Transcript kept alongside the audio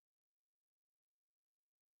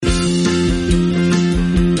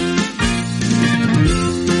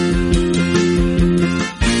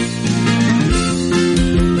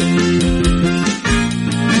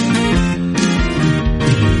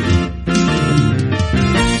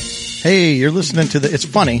Hey, you're listening to the It's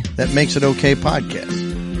Funny That Makes It Okay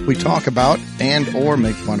podcast. We talk about and or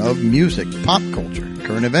make fun of music, pop culture,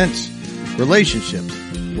 current events, relationships,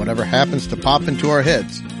 whatever happens to pop into our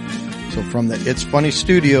heads. So from the It's Funny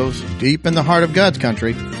studios, deep in the heart of God's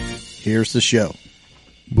country, here's the show.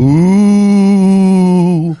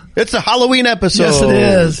 Boo! It's a Halloween episode. Yes, it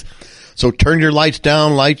is. So turn your lights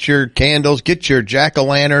down, light your candles, get your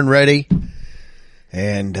jack-o'-lantern ready,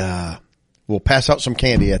 and we'll pass out some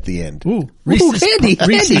candy at the end. Ooh, Reese's, candy.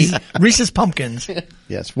 Reese's Pumpkins.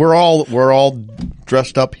 Yes, we're all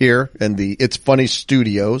dressed up here in the It's Funny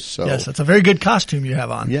studios. So Yes, it's a very good costume you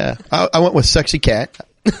have on. yeah, I went with Sexy Cat.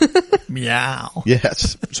 Meow.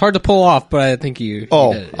 Yes. It's hard to pull off, but I think you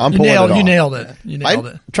Oh, did it. I'm You pulling it off. nailed it. You nailed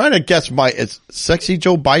it. I'm trying to guess it's Sexy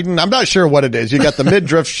Joe Biden. I'm not sure what it is. You got the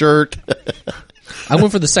midriff shirt. I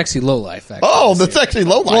went for the sexy lowlife. Actually. Oh, the sexy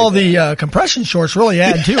lowlife. Well, the compression shorts really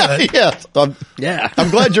add to it. Yes. Yeah.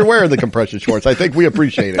 I'm glad you're wearing the compression shorts. I think we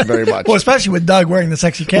appreciate it very much. Well, especially with Doug wearing the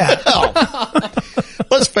sexy cat.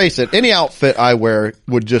 Let's face it, any outfit I wear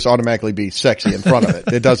would just automatically be sexy in front of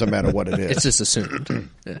it. It doesn't matter what it is. It's just assumed.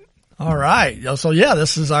 Yeah. All right. So yeah,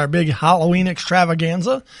 this is our big Halloween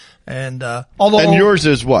extravaganza. And although And yours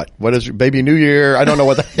is what? What is Baby New Year? I don't know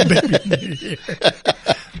what that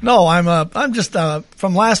No, I'm just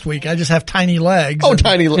from last week. I just have tiny legs. Oh,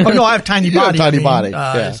 tiny legs. Oh no, I have tiny You have body. tiny I mean. body.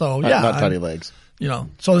 Yeah. So Not- yeah, Not tiny legs. You know,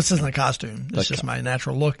 so this isn't a costume. It's just my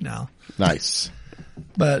natural look now. Nice.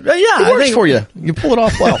 But yeah, It I works think for you. You pull it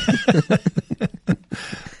off well.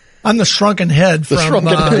 I'm the shrunken head from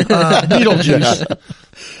shrunken head. Beetlejuice.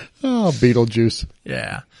 Oh, Beetlejuice.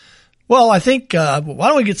 Yeah. Well, I think why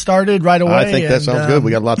don't we get started right away? I think that sounds good.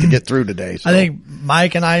 We got a lot to get through today. So. I think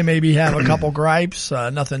Mike and I maybe have a couple gripes.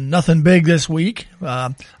 Nothing big this week.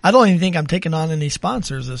 I don't even think I'm taking on any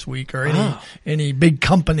sponsors this week or any big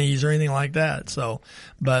companies or anything like that. So,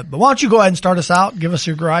 but why don't you go ahead and start us out? Give us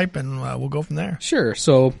your gripe, and we'll go from there. Sure.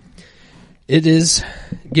 So it is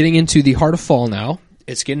getting into the heart of fall now.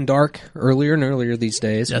 It's getting dark earlier and earlier these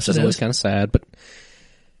days, Yes, which is it always is. kind of sad. But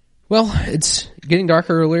well, it's getting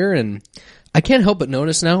darker earlier, and I can't help but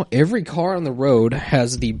notice now every car on the road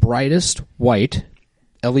has the brightest white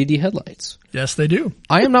LED headlights. Yes, they do.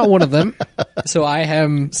 I am not one of them, so I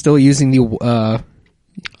am still using the a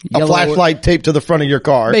yellow flashlight taped to the front of your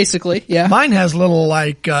car. Basically, yeah. Mine has little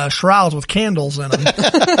like shrouds with candles in them.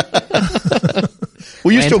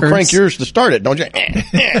 Well, you still Lanterns. crank yours to start it, don't you?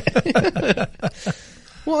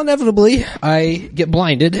 Well, inevitably, I get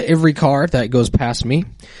blinded every car that goes past me.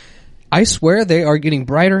 I swear they are getting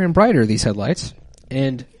brighter and brighter, these headlights.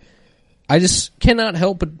 And I just cannot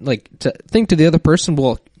help but to think to the other person,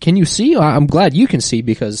 well, can you see? I'm glad you can see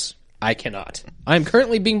because I cannot. I'm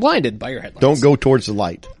currently being blinded by your headlights. Don't go towards the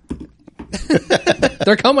light.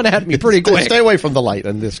 They're coming at me pretty quick. Stay away from the light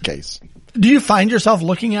in this case. Do you find yourself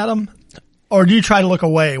looking at them? Or do you try to look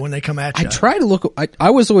away when they come at you? I try to look. I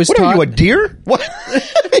was always What taught. are you, a deer? What?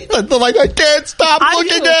 Like, I can't stop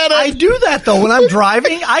looking at it. I do that though when I'm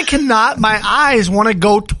driving. I cannot. My eyes want to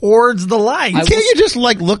go towards the light. Can't you just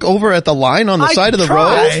look over at the line on the I side of the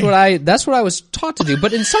try. road? That's what I was taught to do.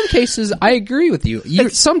 But in some cases, I agree with you.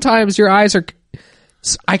 Sometimes your eyes are.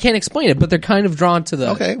 I can't explain it, but they're kind of drawn to the.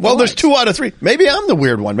 Okay. Well, the there's lights. 2 out of 3. Maybe I'm the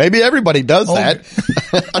weird one. Maybe everybody does that.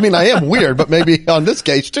 I mean, I am weird, but maybe on this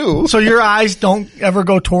case too. So your eyes don't ever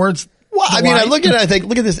go towards. Well, the I mean, I light? look at it, I think,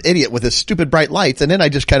 look at this idiot with his stupid bright lights, and then I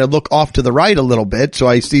just kind of look off to the right a little bit, so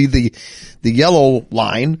I see the yellow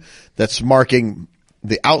line that's marking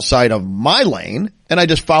the outside of my lane, and I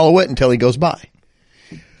just follow it until he goes by.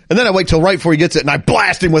 And then I wait till right before he gets it, and I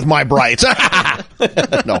blast him with my brights.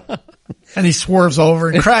 No. And he swerves over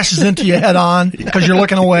and crashes into you head on because you're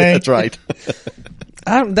looking away. That's right.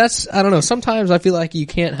 I don't know. Sometimes I feel like you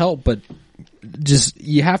can't help but just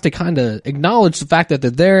you have to kind of acknowledge the fact that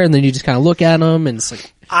they're there, and then you just kind of look at them, and it's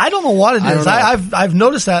like I don't know what it I is. don't know. I've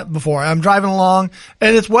noticed that before. I'm driving along,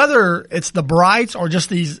 and it's whether it's the brights or just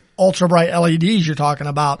these ultra bright LEDs you're talking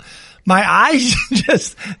about. My eyes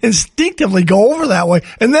just instinctively go over that way,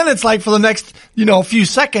 and then it's like for the next few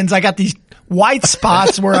seconds, I got these white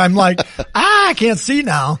spots where I'm like, I can't see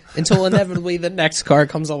now. until inevitably the next car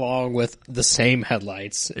comes along with the same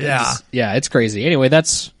headlights. Yeah. It's crazy. Anyway,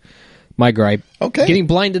 that's my gripe. Okay. Getting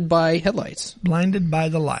blinded by headlights. Blinded by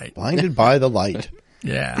the light. Blinded by the light.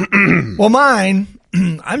 Yeah. Well, mine,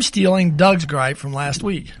 I'm stealing Doug's gripe from last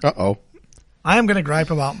week. Uh-oh. I am going to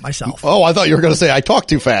gripe about myself. Oh, I thought you were going to say I talk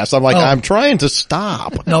too fast. I'm like, Oh. I'm trying to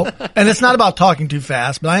stop. Nope. And it's not about talking too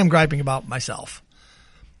fast, but I am griping about myself.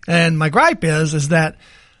 And my gripe is that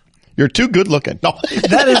You're too good looking. No.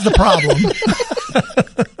 that is the problem.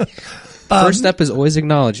 First step is always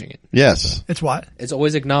acknowledging it. Yes. It's what? It's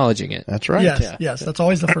always acknowledging it. That's right. Yes, yes, that's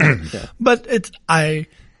always the first. But I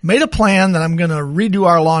made a plan that I'm going to redo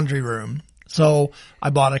our laundry room. So I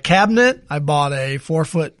bought a cabinet. I bought a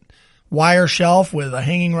 4-foot wire shelf with a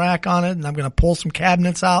hanging rack on it, and I'm going to pull some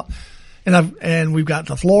cabinets out. And we've got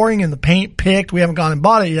the flooring and the paint picked. We haven't gone and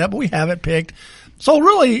bought it yet, but we have it picked. So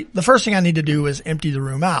really, the first thing I need to do is empty the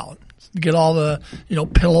room out. Get all the,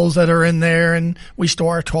 pillows that are in there, and we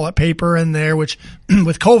store our toilet paper in there, which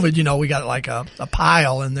with COVID, we got like a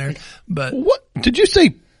pile in there. But What? Did you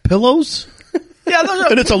say pillows? yeah,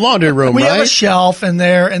 And it's a laundry room, we right? have a shelf in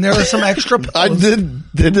there, and there are some extra I pillows.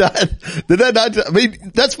 did that not, I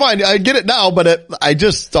mean, that's fine. I get it now, but I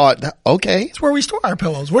just thought, okay, It's where we store our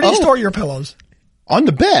pillows. Where do you store your pillows? on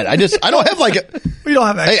the bed. I don't have like We don't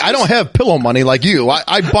have extras. hey, I don't have pillow money like you.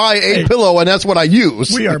 I buy a pillow and that's what I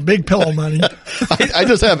use. We are big pillow money. I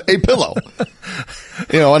just have a pillow.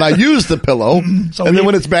 And I use the pillow. So and then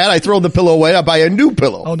when it's bad, I throw the pillow away. I buy a new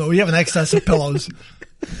pillow. Oh no, we have an excess of pillows.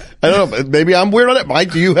 I don't know. Maybe I'm weird on it.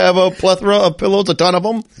 Mike, do you have a plethora of pillows? A ton of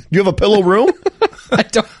them? Do you have a pillow room? I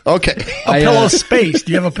don't. Okay. A pillow space.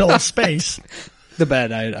 Do you have a pillow space? The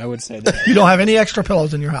bed, I would say that. You don't have any extra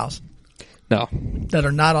pillows in your house No. that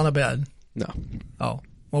are not on a bed? No. Oh,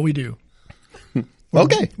 well, we do.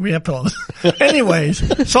 Okay. We have pillows.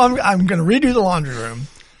 Anyways, so I'm going to redo the laundry room.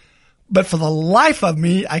 But for the life of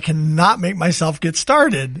me, I cannot make myself get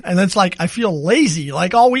started. And it's like, I feel lazy.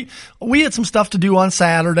 Like all we had some stuff to do on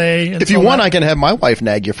Saturday. And If you want, I can have my wife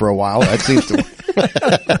nag you for a while. That seems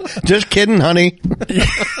to. Just kidding, honey.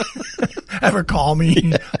 have her call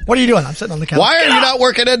me. What are you doing? I'm sitting on the couch. Why are you not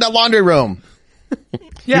working in the laundry room?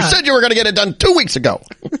 Yeah. You said you were going to get it done 2 weeks ago.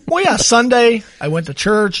 Well, yeah, Sunday I went to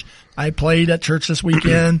church. I played at church this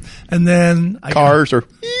weekend, and then I Cars or.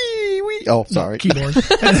 Oh, sorry. keyboard.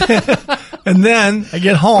 And then I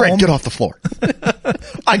get home. Greg, get off the floor.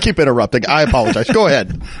 I keep interrupting. I apologize. Go ahead.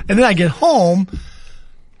 And then I get home,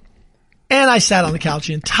 and I sat on the couch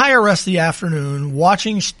the entire rest of the afternoon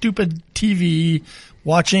watching stupid TV,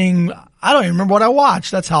 I don't even remember what I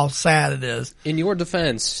watched. That's how sad it is. In your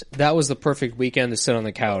defense, that was the perfect weekend to sit on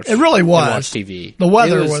the couch. It really was. And watch TV. The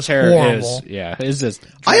weather It was It horrible. was just.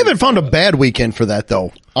 I haven't found a bad weekend for that,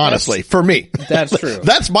 though, honestly, for me. That's true.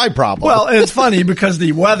 That's my problem. Well, and it's funny because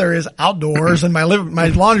the weather is outdoors and my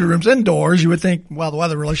laundry room's indoors. You would think, well, the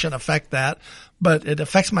weather really shouldn't affect that, but it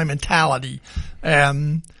affects my mentality.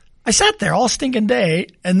 I sat there all stinking day,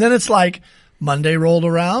 and then it's like Monday rolled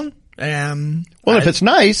around, and well, if it's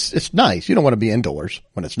nice, it's nice. You don't want to be indoors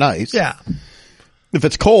when it's nice. yeah, If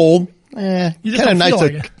it's cold, You kind just of don't nice feel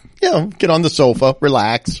to, like it. get on the sofa,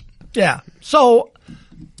 relax. yeah. So,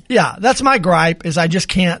 yeah, that's my gripe is I just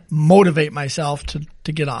can't motivate myself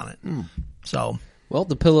to get on it. So, Well,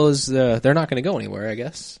 the pillows, they're not going to go anywhere, I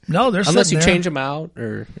guess. no, they're Unless sitting you there. change them out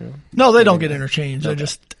or. No, they don't get interchanged. They're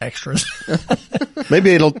just extras.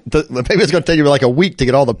 Maybe it's going to take you like a week to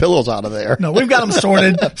get all the pillows out of there. No, we've got them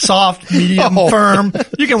sorted, soft, medium, Oh. firm.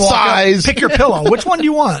 You can walk Size. up, pick your pillow. Which one do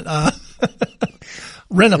you want?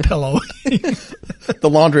 Rent a pillow. The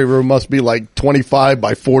laundry room must be like 25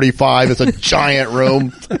 by 45. It's a giant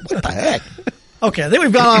room. What the heck? Okay, I think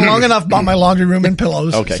we've gone on long enough about my laundry room and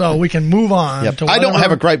pillows. Okay. So we can move on Yep. to I don't whatever-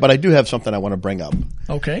 have a gripe, but I do have something I want to bring up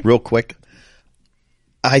Okay. real quick.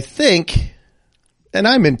 I think, and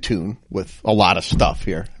I'm in tune with a lot of stuff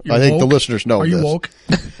here. You're I think the woke? listeners know Are this. you woke?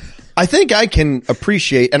 I think I can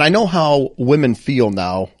appreciate, and I know how women feel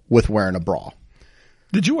now with wearing a bra.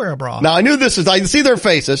 Did you wear a bra? Now I knew this is, I can see their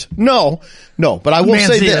faces. No, but I will Man's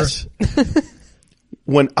say ear. this.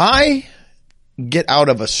 When I get out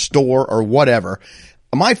of a store or whatever,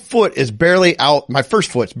 my foot is barely out, my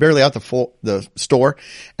first foot's barely out the store,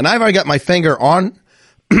 and I've already got my finger on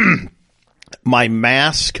my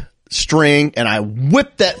mask string, and I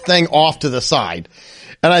whip that thing off to the side.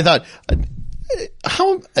 And I thought,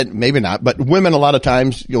 how, maybe not, but women a lot of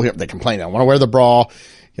times, you'll hear, they complain, I want to wear the bra.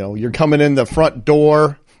 You're coming in the front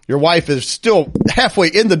door. Your wife is still halfway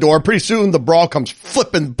in the door. Pretty soon the bra comes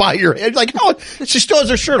flipping by your head. Like, oh, she still has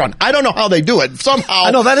her shirt on. I don't know how they do it. Somehow. I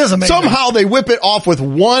know, that is amazing. Somehow they whip it off with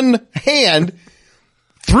one hand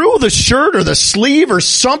through the shirt or the sleeve or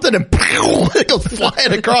something, and it goes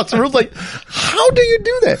flying across the room. Like, how do you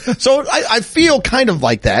do that? So I feel kind of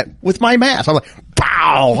like that with my mask. I'm like,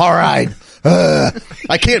 pow, all right.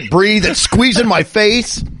 I can't breathe. It's squeezing my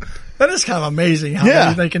face. That is kind of amazing how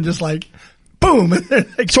Yeah. they can just like, boom.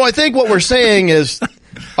 So I think what we're saying is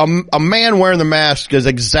a man wearing the mask is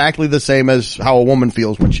exactly the same as how a woman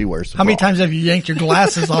feels when she wears the How many bra. times have you yanked your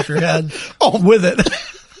glasses off your head Oh. with it?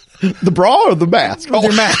 The bra or the mask? With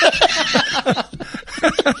your mask.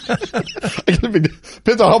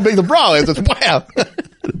 Depends on how big the bra is. It's wow.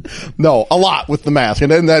 No, a lot with the mask,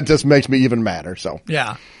 and then that just makes me even madder. So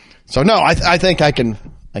Yeah. So no, I think I can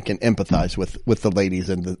empathize with the ladies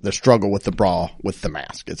and the struggle with the bra with the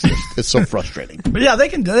mask. It's so frustrating. But yeah, they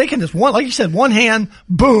can just like you said, one hand,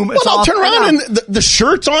 boom. It's Well, I'll off turn around and the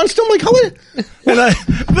shirt's on still. I'm like,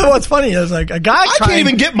 but what's funny is like a guy I can't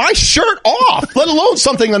even get my shirt off, let alone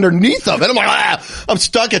something underneath of it. I'm like, I'm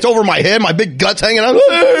stuck. It's over my head. My big gut's hanging out.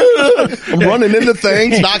 I'm running into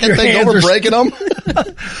things, knocking Your things hands over, are breaking them.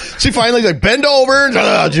 She finally like bend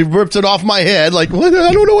over. She rips it off my head. Like, what?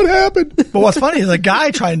 I don't know what happened. But what's funny is a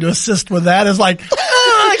guy trying to assist with that is like,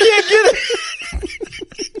 I can't get it.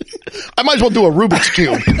 I might as well do a Rubik's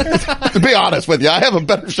Cube. To be honest with you, I have a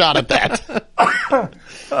better shot at that.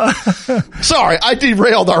 Sorry, I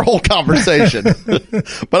derailed our whole conversation.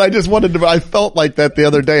 But I just I felt like that the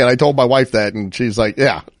other day, and I told my wife that, and she's like,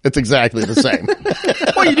 yeah, it's exactly the same.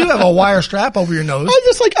 Well, you do have a wire strap over your nose.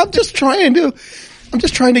 I'm just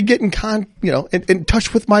trying to get in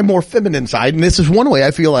touch with my more feminine side, and this is one way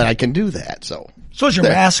I feel that I can do that. So is your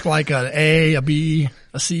mask like an A, a B,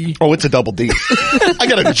 a C? Oh, it's a double D. I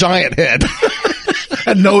got a giant head.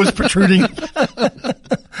 A nose protruding.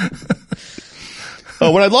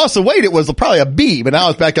 When I lost the weight, it was probably a B, but now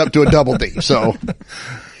it's back up to a double D. So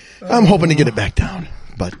I'm hoping to get it back down.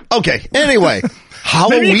 But okay, anyway,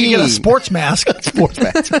 Halloween. Maybe you can get a sports mask. Sports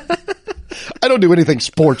mask. I don't do anything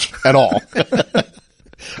sports at all.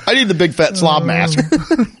 I need the big fat slob mask.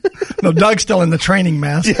 No, Doug's still in the training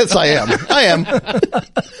mask. Yes, I am.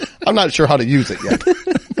 I'm not sure how to use it yet.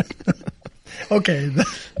 Okay.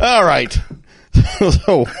 All right.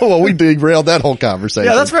 So, we derailed that whole conversation.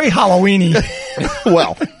 Yeah, that's very Halloween-y.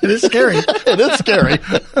 Well, It is scary. it is scary.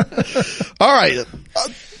 All right.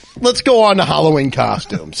 Let's go on to Halloween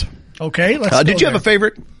costumes. Okay, let's Did you have a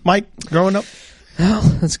favorite, Mike, growing up? Well,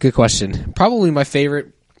 that's a good question. Probably my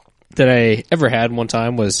favorite that I ever had one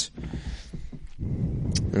time was,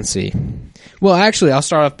 let's see. Well, actually, I'll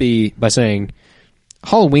start off by saying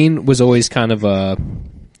Halloween was always kind of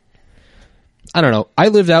I don't know. I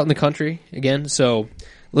lived out in the country again, so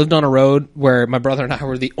lived on a road where my brother and I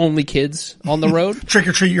were the only kids on the road. Trick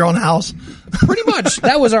or treat your own house. Pretty much.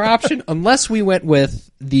 That was our option, unless we went with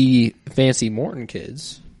the fancy Morton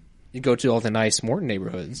kids. You go to all the nice Morton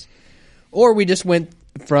neighborhoods. Or we just went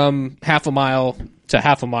from half a mile to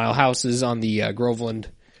half a mile houses on the Groveland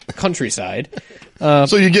countryside.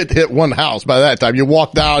 So you get to hit one house by that time. You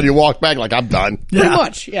walk down, you walk back, like, I'm done. Pretty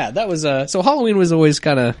much, yeah. That was so Halloween was always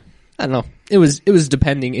kind of, I don't know. It was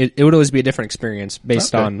depending. It would always be a different experience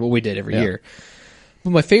based on what we did every year.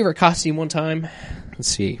 But my favorite costume one time, let's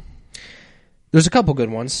see. There's a couple good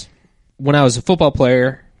ones. When I was a football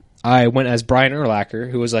player, I went as Brian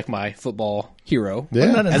Urlacher, who was like my football hero. Yeah.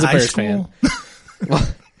 Wasn't that in As a high Bears school? fan. Well,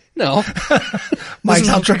 no. Mike's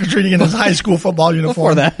out trick or treating in his high school football uniform.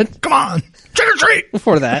 Before that. Come on, trick or treat.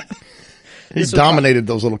 Before that. He dominated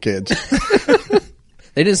those little kids.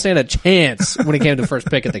 They didn't stand a chance when it came to first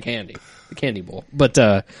pick at the candy bowl. But,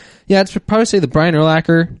 yeah, I'd probably say the Brian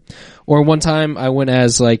Urlacher. Or one time I went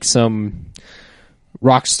as like some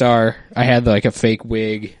rock star. I had like a fake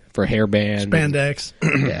wig for a hairband. Spandex.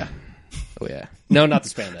 Yeah. Oh, yeah. No, not the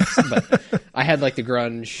spandex. But I had like the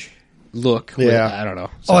grunge look. With, Yeah. I don't know.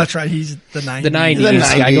 So, Oh, that's right. He's the 90s. the 90s. The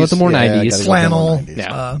 90s. I go with the more Yeah, I 90s. gotta go. Flannel.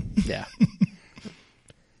 Yeah. Yeah.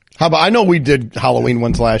 How about, I know we did Halloween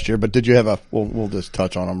ones last year, but did you have we'll just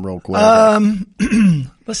touch on them real quick.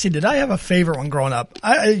 Let's see. Did I have a favorite one growing up?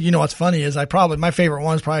 You know what's funny is my favorite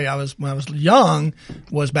one was probably when I was young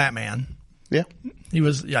was Batman. Yeah.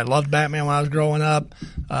 I loved Batman when I was growing up.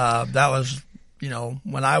 That was,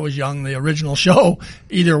 when I was young, the original show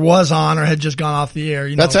either was on or had just gone off the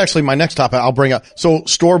air. That's actually my next topic I'll bring up. So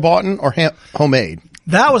store-bought or homemade?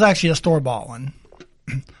 That was actually a store-bought one.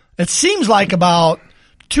 It seems like about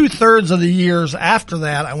 2/3 of the years after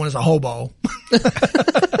that, I went as a hobo.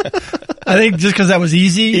 I think just because that was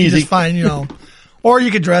easy. You just find, or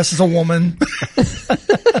you could dress as a woman.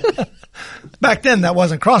 Back then, that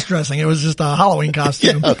wasn't cross-dressing. It was just a Halloween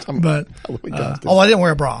costume. Yeah, but, Halloween costume. I didn't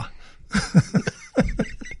wear a bra.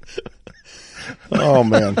 Oh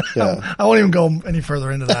man. Yeah. I won't even go any further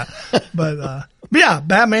into that. But yeah,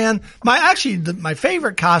 Batman. My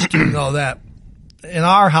favorite costume though that in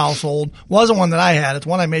our household wasn't one that I had. It's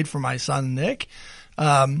one I made for my son Nick.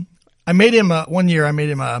 I made him one year. I made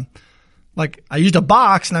him I used a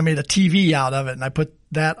box and I made a TV out of it, and I put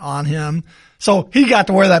that on him. So he got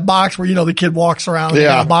to wear that box where, the kid walks around and they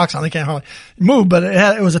got a box on. They can't hardly move, but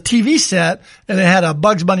it was a TV set and it had a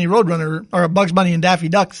Bugs Bunny Roadrunner or a Bugs Bunny and Daffy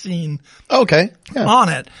Duck scene Okay. Yeah. on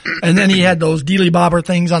it. And then he had those dealy bobber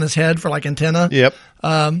things on his head for like antenna. Yep.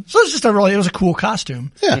 So it's just it was a cool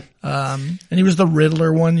costume. Yeah. And he was the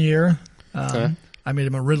Riddler one year. I made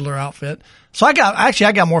him a Riddler outfit. So I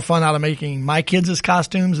got more fun out of making my kids'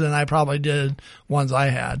 costumes than I probably did ones I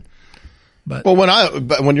had. But Well,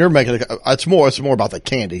 when you're making it's more about the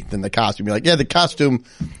candy than the costume. You're like, yeah, the costume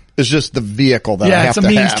is just the vehicle that I have it's a to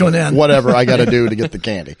means have. to an end. Whatever I got to do to get the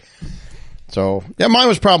candy. So yeah, mine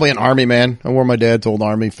was probably an army man. I wore my dad's old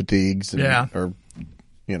army fatigues, or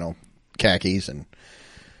khakis, and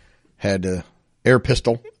had a air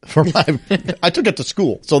pistol for my. I took it to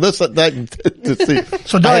school, so to see.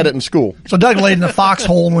 So I had it in school. So Doug laid in the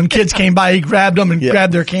foxhole, and when kids came by, he grabbed them and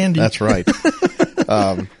grabbed their candy. That's right.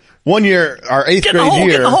 One year, our eighth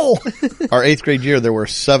grade year, there were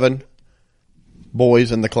 7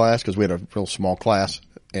 boys in the class because we had a real small class,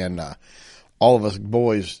 and all of us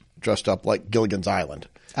boys dressed up like Gilligan's Island.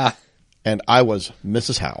 And I was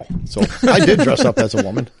Mrs. Howell, so I did dress up as a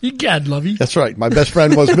woman. You gad love you. That's right. My best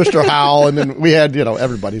friend was Mr. Howell, and then we had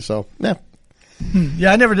everybody. So yeah,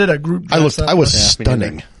 I never did a group. I was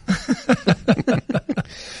stunning.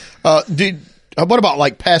 What about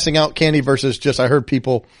like passing out candy versus just? I heard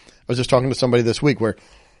people. I was just talking to somebody this week where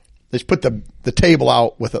they just put the table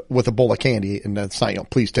out with a bowl of candy and then sign,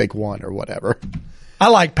 please take one or whatever. I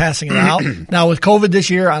like passing it out. Now with COVID this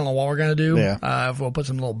year, I don't know what we're going to do. Yeah. If we'll put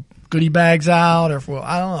some little goodie bags out or if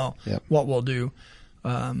I don't know what we'll do.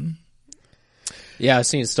 Yeah, I've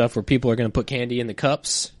seen stuff where people are going to put candy in the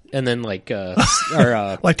cups and then like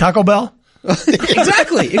Taco Bell.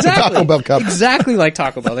 Exactly. Taco Bell cup. Exactly like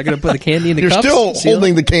Taco Bell. They're going to put the candy in the You're cups. You're still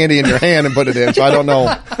holding the candy in your hand and put it in, so I don't know.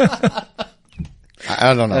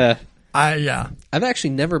 I don't know. I've actually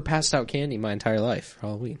never passed out candy my entire life for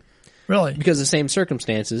Halloween. Really? Because of the same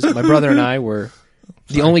circumstances. My brother and I were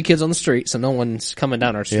the only kids on the street, so no one's coming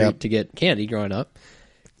down our street to get candy growing up.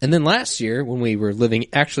 And then last year, when we were living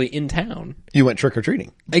actually in town, you went trick or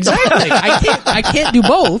treating. Exactly. I can't do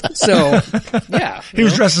both. So yeah, he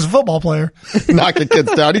was dressed as a football player, knocking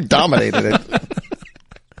kids down. He dominated it.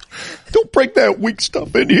 Don't break that weak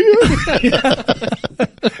stuff in here.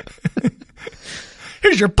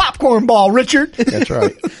 Here's your popcorn ball, Richard. That's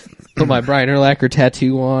right. Put my Brian Urlacher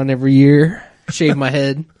tattoo on every year. Shave my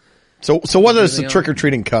head. So what is the trick or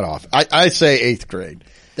treating cutoff? I say 8th grade.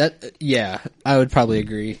 I would probably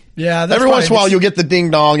agree. Yeah, every once in a while you'll get the ding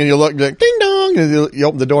dong and you look like ding dong and you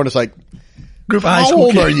open the door and it's like, group of high school how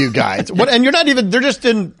old kids. are you guys? What? And you're not even. They're just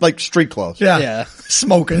in like street clothes. Yeah.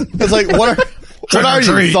 Smoking. It's like what are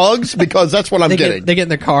you, thugs? Because that's what I'm getting. They get in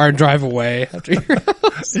their car and drive away after your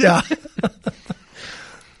house. Yeah.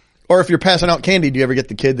 Or if you're passing out candy, do you ever get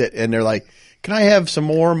the kid and they're like, "Can I have some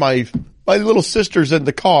more? My little sister's in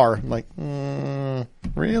the car." I'm like,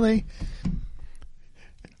 really?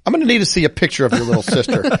 I'm going to need to see a picture of your little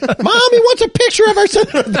sister. Mommy wants a picture of her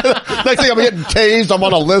sister. Next thing I'm getting tased. I'm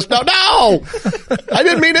on a list now. No! I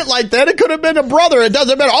didn't mean it like that. It could have been a brother. It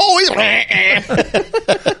doesn't matter. Oh, he's...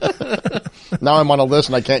 Now I'm on a list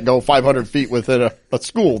and I can't go 500 feet within a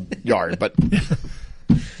school yard, but... No,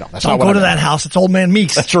 that's Don't not go to that house. It's Old Man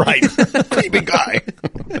Meeks. That's right. Creepy guy.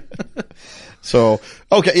 So,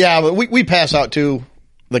 okay, yeah, but we pass out too.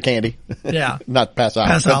 The candy. Yeah. Not pass out.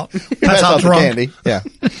 Pass out. Pass out the drunk. candy. Yeah.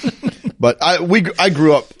 But I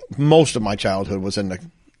grew up, most of my childhood was in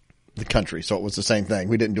the country, so it was the same thing.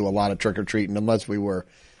 We didn't do a lot of trick or treating unless we were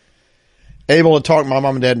able to talk my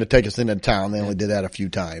mom and dad into take us into town. They only did that a few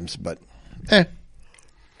times, but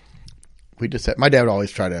we just had, my dad would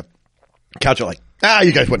always try to couch it like,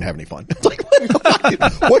 you guys wouldn't have any fun. It's like,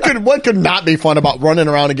 what could not be fun about running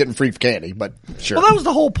around and getting free candy? But sure. Well, that was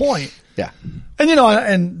the whole point. Yeah. And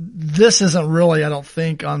and this isn't really, I don't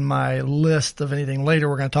think, on my list of anything later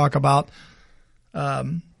we're going to talk about. But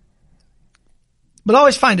I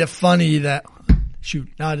always find it funny that, you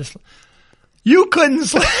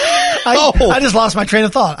couldn't, I just lost my train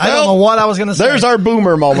of thought. I don't know what I was going to say. There's our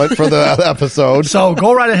boomer moment for the episode. So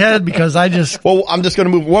go right ahead because I'm just going to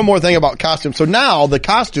move one more thing about costumes. So now the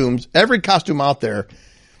costumes, every costume out there,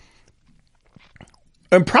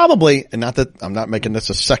 and probably, and not that I'm not making this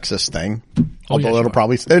a sexist thing, although it'll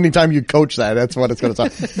probably, anytime you coach that's what it's going to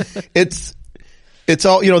sound. It's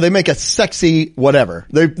all, they make a sexy whatever.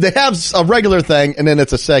 They have a regular thing and then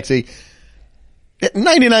it's a sexy.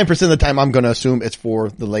 99% of the time I'm going to assume it's for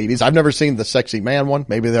the ladies. I've never seen the sexy man one.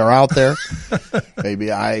 Maybe they're out there.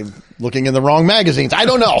 Maybe I looking in the wrong magazines. I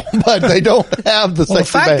don't know, but they don't have the Well, the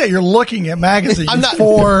sexy fact that you're looking at magazines I'm not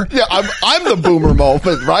for Yeah, I'm the boomer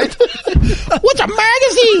moment, right? What's a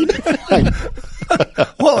magazine?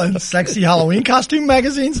 well, and sexy Halloween costume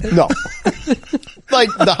magazines. No. Like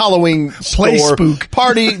the Halloween Play store Spook.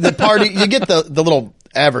 party, you get the little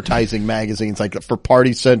advertising magazines like for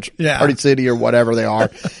Party Central, Yeah. Party City or whatever they are,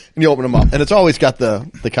 and you open them up and it's always got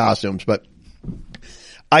the costumes. But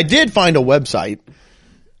I did find a website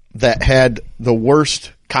that had the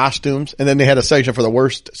worst costumes, and then they had a section for the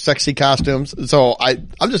worst sexy costumes. So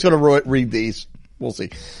I'm just going to read these. We'll see.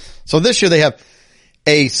 So this year they have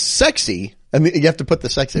a sexy, and you have to put the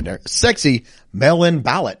sex in there, sexy mail-in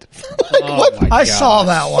ballot. Like, what? I saw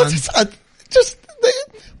that one.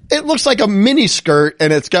 It looks like a mini skirt,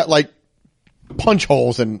 and it's got like punch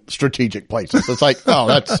holes in strategic places. It's like, oh,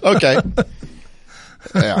 that's okay.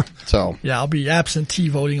 Yeah. So. Yeah, I'll be absentee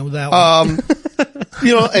voting with that one.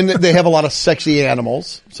 And they have a lot of sexy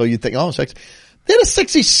animals. So you think, oh, sexy. They had a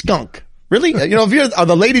sexy skunk. Really? If are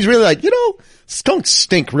the ladies really like, skunks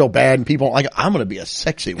stink real bad and people like, I'm going to be a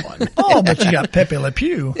sexy one. Oh, but you got Pepe Le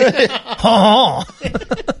Pew. Oh.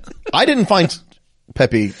 I didn't find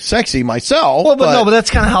Pepe sexy myself. Well, but that's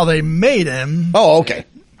kind of how they made him. Oh, okay.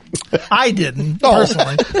 I didn't, Oh.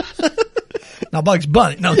 personally. Now, Bugs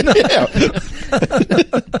Bunny. No. Yeah.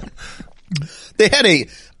 They had a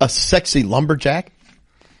sexy lumberjack.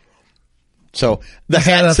 So the Is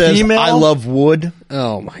that hat a says, female? I love wood.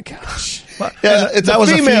 Oh my gosh. Yeah, it's That a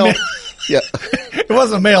was a female. female. Yeah. It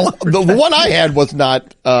wasn't a male. The one I had was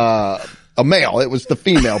not a male. It was the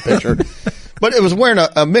female picture. But it was wearing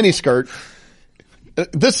a mini skirt.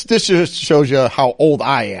 This just shows you how old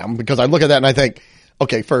I am, because I look at that and I think,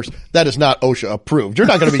 okay, first, that is not OSHA approved. You're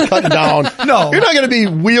not going to be cutting down. No. You're not going to be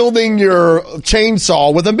wielding your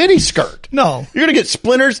chainsaw with a mini skirt. No. You're going to get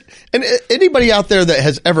splinters. And anybody out there that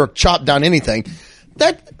has ever chopped down anything,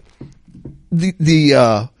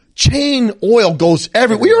 the chain oil goes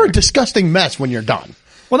everywhere. You're a disgusting mess when you're done.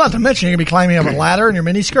 Well, not to mention you're going to be climbing up a ladder in your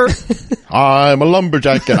miniskirt. I'm a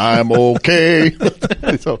lumberjack and I'm okay.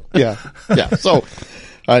 So, yeah. So,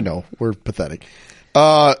 I know we're pathetic.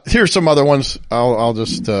 Here's some other ones. I'll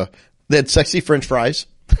just, they had sexy French fries.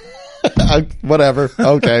 Whatever.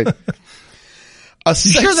 Okay. You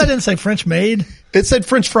sure that didn't say French made? It said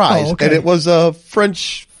French fries. Oh, okay. And it was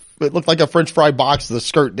it looked like a French fry box, the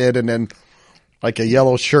skirt did, and then like a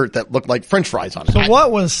yellow shirt that looked like French fries on it. So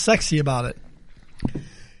what was sexy about it?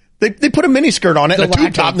 They put a mini skirt on it and a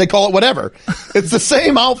tube top, and they call it whatever. It's the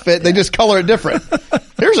same outfit. They just color it different.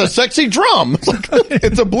 Here's a sexy drum.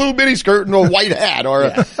 It's a blue mini skirt and a white hat,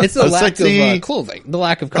 or It's the a lack sexy of clothing, the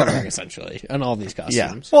lack of covering, essentially, on all these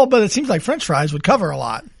costumes. Well, but it seems like French fries would cover a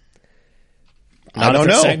lot. I don't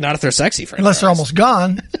know. Not if they're sexy French Unless they're fries. almost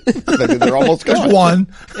gone. Maybe they're almost gone. There's one.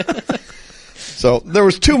 So there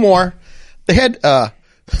was two more. They had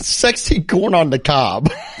sexy corn on the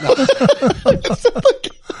cob.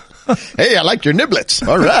 Hey, I like your niblets.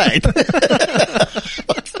 All right.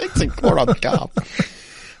 Sexy corn on the cob.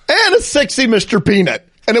 And a sexy Mr. Peanut.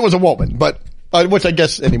 And it was a woman, but, which I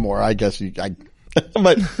guess anymore,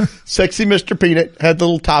 but sexy Mr. Peanut had the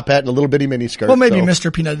little top hat and a little bitty mini skirt. Well, maybe so.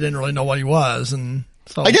 Mr. Peanut didn't really know what he was, and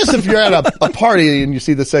so I guess if you're at a party and you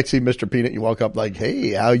see the sexy Mr. Peanut, you walk up like,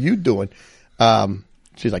 hey, how you doing?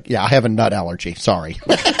 She's like, yeah, I have a nut allergy. Sorry.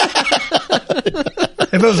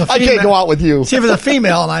 if it was a female, I can't go out with you. See, if it was a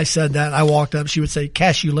female and I said that, and I walked up, she would say,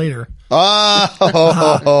 "Cash you later."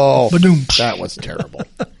 Oh, Ba-doom. that was terrible.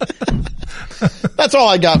 That's all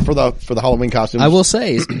I got for the Halloween costumes. I will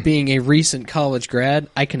say, being a recent college grad,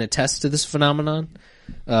 I can attest to this phenomenon.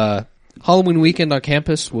 Halloween weekend on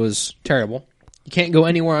campus was terrible. You can't go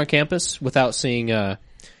anywhere on campus without seeing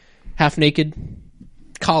half-naked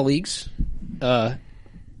colleagues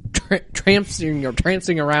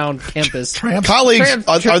tramping around campus. colleagues,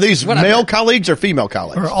 are these whatever. male colleagues or female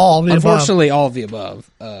colleagues? Or all of the above. Unfortunately, all of the above.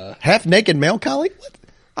 Half naked male colleague? What?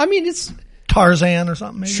 I mean, it's Tarzan or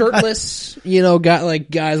something. Maybe. shirtless, got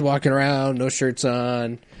like guys walking around, no shirts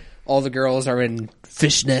on. All the girls are in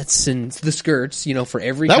fishnets and the skirts, for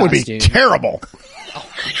every That would costume. be terrible.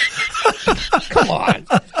 Come on.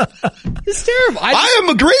 It's terrible. I am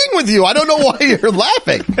agreeing with you. I don't know why you're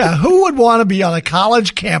laughing. Yeah, who would want to be on a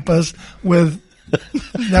college campus with?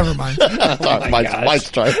 Never mind. Mike's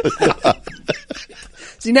trying.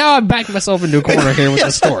 See, now I'm backing myself into a corner here with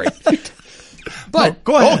this story. But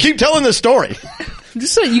Go ahead. Keep telling this story. I'm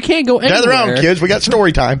just saying, you can't go anywhere. Gather around, kids. We got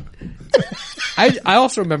story time. I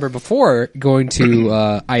also remember before going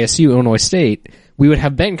to ISU, Illinois State, we would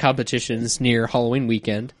have band competitions near Halloween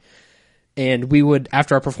weekend. And we would,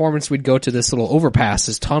 after our performance, we'd go to this little overpass,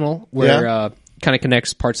 this tunnel, where kind of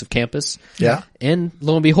connects parts of campus. Yeah. And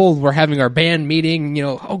lo and behold, we're having our band meeting,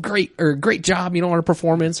 oh, great job, on our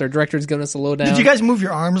performance. Our director's giving us a lowdown. Did you guys move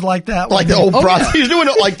your arms like that? Like the old he's doing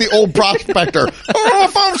it like the old prospector. Oh, I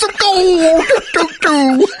found some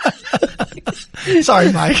gold.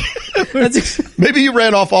 Sorry, Mike. Maybe you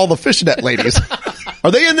ran off all the fishnet ladies. Are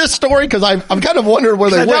they in this story? Because I'm kind of wondering where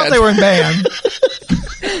they I went. thought they were in band.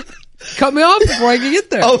 Cut me off before I can get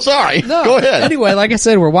there. Oh, sorry. No. Go ahead. Anyway, like I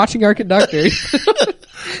said, we're watching our conductor.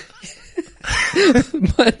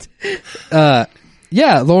 But,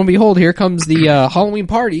 yeah, lo and behold, here comes the, Halloween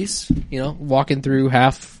parties, walking through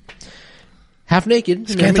half naked.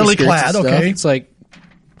 Scantily clad, okay. It's like,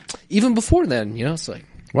 even before then, it's like,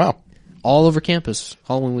 Wow. all over campus,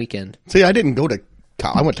 Halloween weekend. See, I didn't go to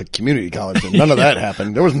I went to community college and none of that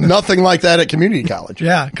happened. There was nothing like that at community college.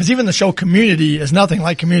 Yeah, because even the show Community is nothing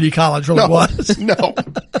like community college really was. No.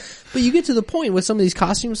 But you get to the point with some of these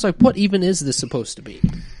costumes, like, what even is this supposed to be?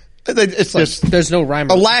 It's just There's no rhyme.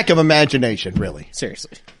 a lack of imagination, really.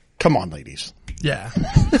 Seriously. Come on, ladies. Yeah.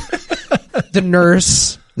 The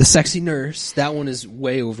nurse, the sexy nurse, that one is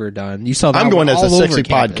way overdone. You saw that I'm going one as a all over sexy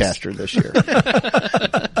campus. podcaster this year.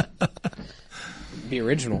 The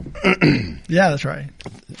original. Yeah, that's right.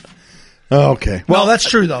 Okay. Well, that's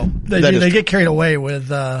true though. They is get carried away with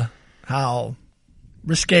how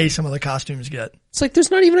risque some of the costumes get. It's like there's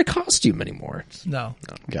not even a costume anymore. No.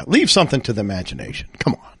 Yeah, leave something to the imagination.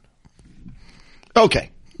 Come on. Okay.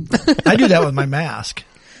 I do that with my mask.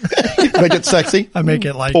 Make it sexy. I make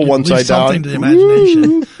it like Pull one leave side something down. to the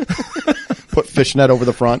imagination. Put fishnet over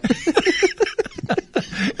the front.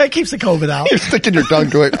 It keeps the COVID out. You're sticking your tongue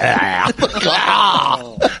to it.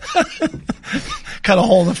 Cut a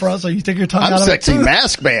hole in the front so you stick your tongue I'm out sexy of it.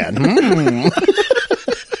 mask man.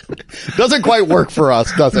 Doesn't quite work for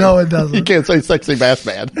us, does it? No, it doesn't. You can't say sexy mask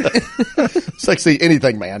man. Sexy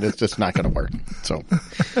anything man. It's just not going to work. So,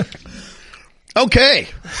 okay.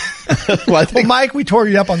 Well, I think Well, Mike, we tore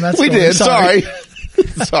you up on that we story. did. Sorry.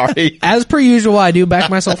 Sorry. As per usual, I do back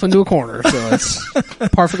myself into a corner, so it's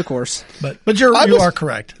par for the course. But you are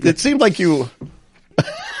correct. It seemed like you.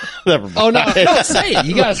 Never mind. Oh no, say it.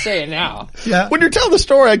 You gotta say it now. Yeah. When you're telling the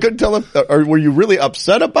story, I couldn't tell if, or were you really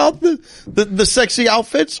upset about the sexy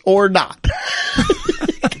outfits or not?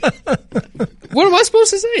 What am I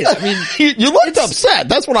supposed to say? I mean, You looked upset.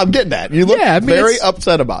 That's what I'm getting at. You looked very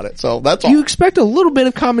upset about it. So that's all. you expect a little bit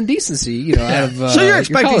of common decency, out of So you're your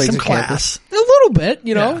expecting colleagues some on campus. class. A little bit,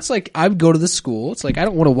 Yeah. It's like I would go to the school. It's like I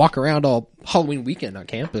don't want to walk around all Halloween weekend on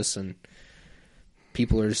campus and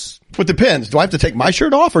people are just... It depends. Do I have to take my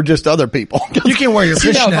shirt off or just other people? You can wear your Now,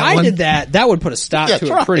 fishnet if I one. did that would put a stop Yeah, to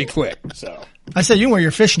that's it right. pretty quick. So, I said you can wear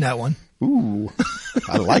your fishnet one. ooh,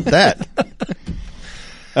 I like that.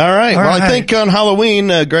 All right. All Well, I right. think on Halloween,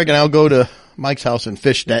 Greg and I'll go to Mike's house in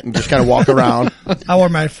fishnet and just kind of walk around. I wore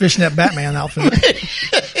my fishnet Batman outfit.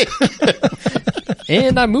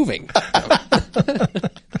 And I'm moving.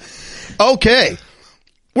 Okay.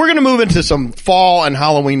 We're going to move into some fall and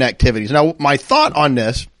Halloween activities. Now, my thought on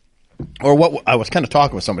this, or what I was kind of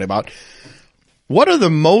talking with somebody about, what are the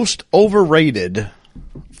most overrated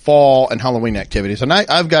fall and Halloween activities? And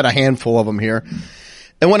I've got a handful of them here.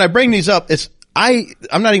 And when I bring these up, I'm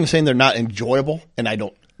not even saying they're not enjoyable and I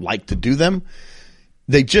don't like to do them.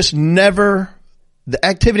 They just the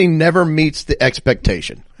activity never meets the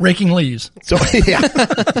expectation. Raking leaves. So, yeah.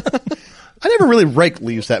 I never really rake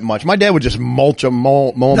leaves that much. My dad would just mulch them,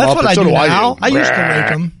 mow them That's up. what and I so do do now. I used to Brrr. rake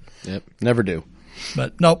them, Yep. Never do.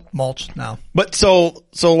 but nope, mulch now. But so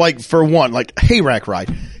like for one, like hayrack ride.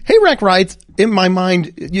 Hayrack rides, in my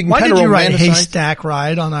mind, you can Why kind did of you write romanticize. haystack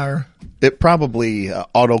ride on our... It probably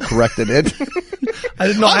auto-corrected it. I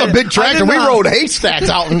didn't know. I'm a big tractor. We rode haystacks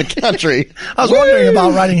out in the country. I was wondering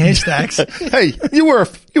about riding haystacks. Hey, you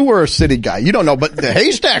were a city guy. You don't know, but the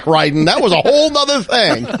haystack riding, that was a whole nother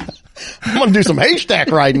thing. I'm going to do some haystack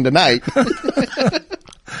riding tonight.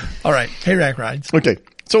 All right, hayrack rides. Okay.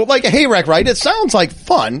 So like a hayrack ride, it sounds like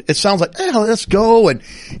fun. It sounds like, let's go. And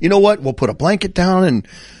you know what? We'll put a blanket down and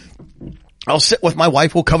I'll sit with my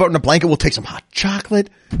wife. We'll cover it in a blanket. We'll take some hot chocolate.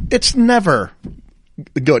 It's never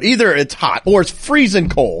good. Either it's hot or it's freezing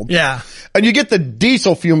cold. Yeah. And you get the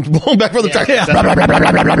diesel fumes blowing back from the truck. Yeah.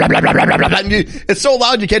 And it's so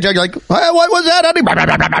loud you can't tell. You're like, what was that, honey?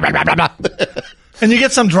 And you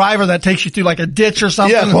get some driver that takes you through like a ditch or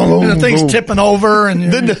something. Yeah. And the thing's tipping over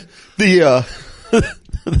and Then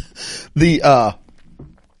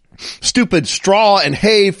stupid straw and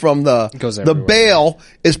hay from the everywhere. bale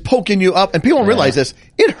is poking you up, and people don't realize this.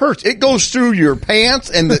 It hurts. It goes through your pants,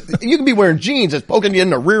 and you can be wearing jeans. It's poking you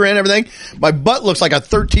in the rear end and everything. My butt looks like a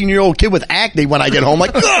 13-year-old kid with acne when I get home.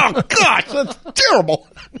 Like, oh gosh, that's terrible.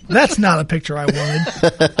 That's not a picture I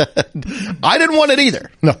wanted. I didn't want it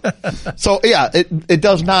either. No. So yeah, it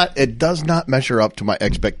does not measure up to my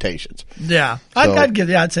expectations. Yeah.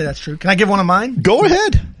 I'd say that's true. Can I give one of mine? Go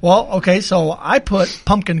ahead. Well, okay, so I put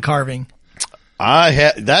pumpkin carving.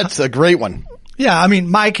 That's a great one. Yeah, I mean,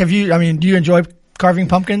 Mike, do you enjoy carving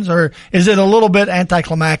pumpkins, or is it a little bit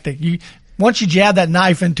anticlimactic? Once you jab that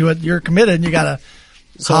knife into it, you're committed and you gotta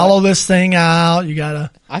hollow this thing out. I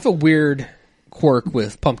have a weird quirk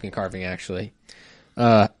with pumpkin carving, actually.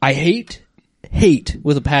 I hate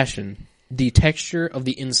with a passion the texture of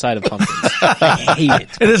the inside of pumpkins. I hate it.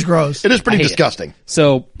 It is gross. It is pretty disgusting.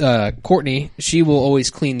 So, Courtney, she will always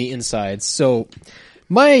clean the insides. So,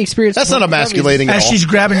 my experience... That's not emasculating at all. As she's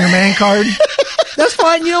grabbing your man card. That's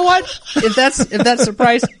fine. You know what? If that's the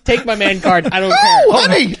price, take my man card. I don't care. Oh,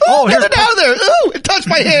 honey! Get it out of there! Ooh, it touched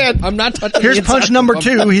my hand. I'm not touching Here's the inside punch of number the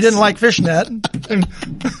 2. He didn't like fishnet.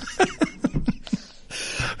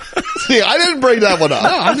 See, I didn't bring that one up. No,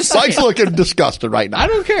 I'm just saying. Mike's looking disgusted right now. I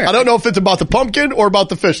don't care. I don't know if it's about the pumpkin or about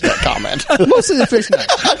the fishnet comment. Mostly the fishnet.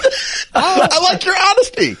 I like your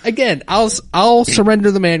honesty. Again, I'll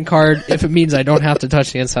surrender the man card if it means I don't have to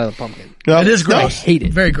touch the inside of the pumpkin. It is gross. I hate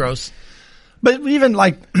it. Very gross. But even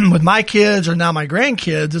like with my kids or now my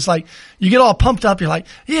grandkids, it's like you get all pumped up. You're like,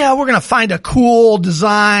 yeah, we're going to find a cool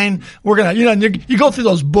design. We're going to, you go through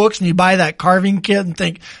those books and you buy that carving kit and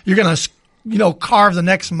think you're going to, carve the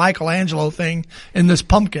next Michelangelo thing in this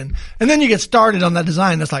pumpkin. And then you get started on that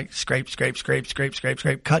design. That's like scrape,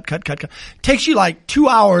 cut. Takes you like 2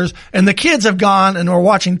 hours and the kids have gone and are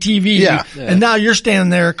watching TV. Yeah. And now you're standing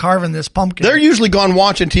there carving this pumpkin. They're usually gone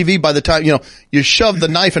watching TV by the time, you shove the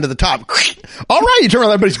knife into the top. All right, you turn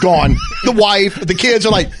around, everybody's gone. The wife, the kids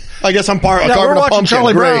are like, I guess I'm carving we're a watching pumpkin.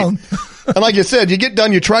 Charlie Great. Brown. And like you said, you get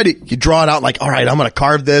done, you draw it out like, all right, I'm going to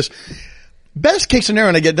carve this. Best case scenario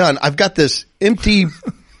when I get done, I've got this empty,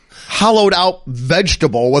 hollowed out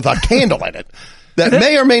vegetable with a candle in it that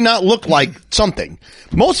may or may not look like something.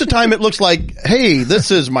 Most of the time it looks like, hey,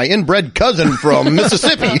 this is my inbred cousin from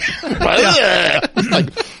Mississippi.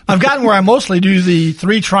 I've gotten where I mostly do the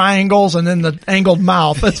 3 triangles and then the angled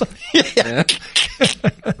mouth. Yeah.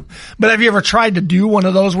 But have you ever tried to do one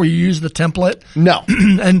of those where you use the template? No.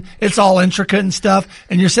 And it's all intricate and stuff,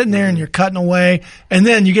 and you're sitting there and you're cutting away, and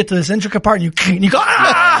then you get to this intricate part and you go,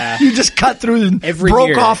 ah! You just cut through and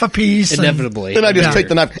broke off a piece. Inevitably. Then I just take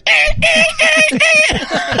the knife.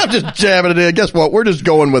 I'm just jabbing it in. Guess what? We're just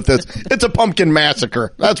going with this. It's a pumpkin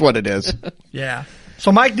massacre. That's what it is. Yeah.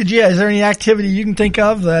 So Mike, is there any activity you can think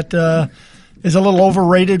of that is a little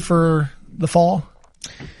overrated for the fall?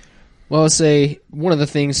 Well, I'll say one of the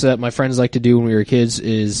things that my friends like to do when we were kids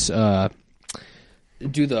is when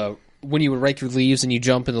you would rake your leaves and you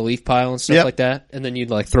jump in the leaf pile and stuff like that, and then you'd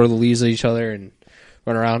like throw the leaves at each other and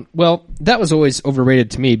run around. Well, that was always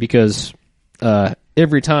overrated to me because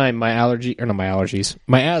every time my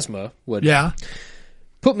asthma would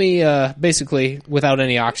put me basically without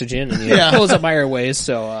any oxygen and close up my airways.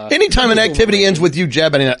 So anytime an activity ends with you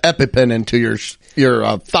jabbing an EpiPen into your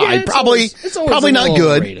thigh, it's probably not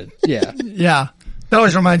good. Overrated. Yeah. Yeah. That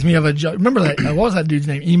always reminds me of a joke. Remember that? What was that dude's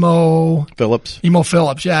name? Emo Phillips.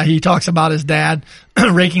 Yeah, he talks about his dad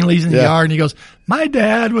raking leaves in the yard, and he goes, "My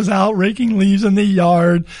dad was out raking leaves in the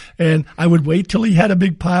yard, and I would wait till he had a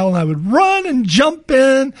big pile, and I would run and jump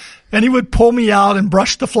in, and he would pull me out and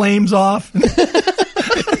brush the flames off."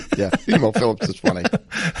 Yeah, Emo Phillips is funny.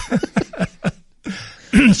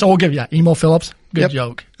 So we'll give you Emo Phillips. Good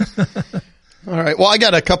joke. All right. Well, I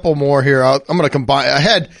got a couple more here. I'm going to combine. I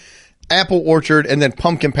had Apple Orchard and then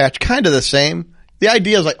Pumpkin Patch, kind of the same. The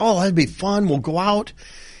idea is like, oh, that'd be fun. We'll go out.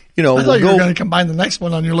 I thought you were going to combine the next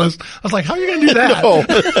one on your list. I was like, how are you going to do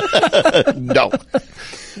that?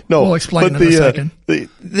 No. We'll explain in a second. The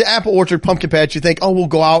Apple Orchard Pumpkin Patch, you think, oh, we'll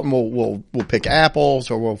go out and we'll pick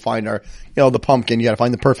apples, or we'll find our, the pumpkin. You got to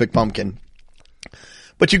find the perfect pumpkin.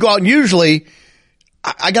 But you go out and usually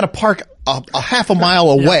I got to park a half a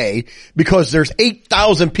mile away because there's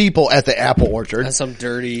 8,000 people at the Apple Orchard. And some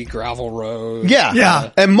dirty gravel road.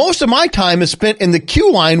 Yeah. And most of my time is spent in the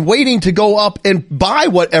queue line waiting to go up and buy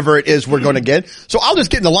whatever it is we're going to get. So I'll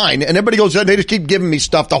just get in the line, and everybody goes, they just keep giving me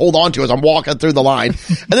stuff to hold on to as I'm walking through the line.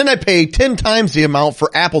 And then I pay 10 times the amount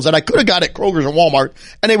for apples that I could have got at Kroger's and Walmart,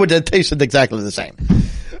 and they would have tasted exactly the same.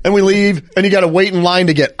 and we leave, and you got to wait in line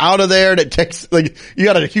to get out of there. And it takes like you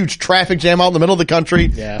got a huge traffic jam out in the middle of the country.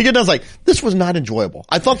 Yeah. You get done, it's like this was not enjoyable.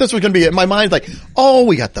 I thought this was going to be it. My mind's like, oh,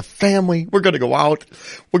 we got the family. We're going to go out.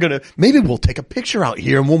 Maybe we'll take a picture out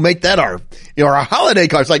here, and we'll make that our holiday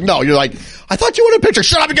card. It's like, no, you're like, I thought you wanted a picture.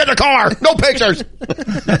 Shut up and get in the car. No pictures.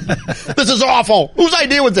 This is awful. Whose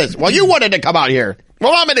idea was this? Well, you wanted to come out here.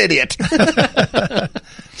 Well, I'm an idiot.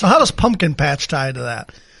 So how does pumpkin patch tie to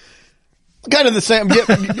that? Kind of the same.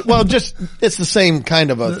 Yeah, well, just it's the same kind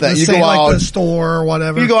of a thing. You go like out, the store or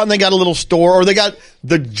whatever. you go out and they got a little store, or they got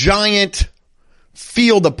the giant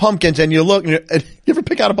field of pumpkins, and you look, and you ever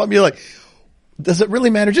pick out a pumpkin, you're like, does it really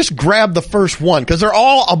matter? Just grab the first one, because they're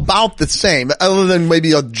all about the same, other than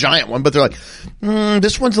maybe a giant one. But they're like,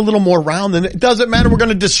 this one's a little more round, and it doesn't matter. We're going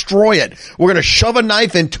to destroy it. We're going to shove a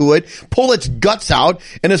knife into it, pull its guts out,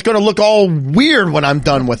 and it's going to look all weird when I'm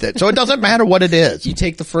done with it. So it doesn't matter what it is. You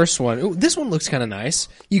take the first one. Ooh, this one looks kind of nice.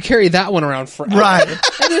 You carry that one around forever. Right.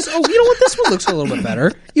 And there's, you know what? This one looks a little bit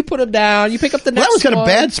better. You put it down. You pick up the Well, next that one's got one.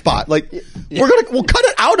 a bad spot. Like we'll cut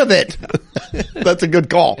it out of it. That's a good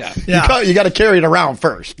call. Yeah. You got to carry it around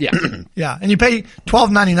first. Yeah. Yeah, and you pay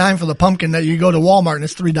 $12.99 for the pumpkin that you go to Walmart and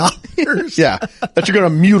it's $3. Yeah, that you're going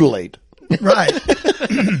to mutilate. Right.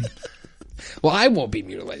 Well, I won't be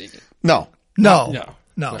mutilating it. No. No.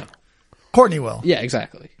 Courtney will. Yeah,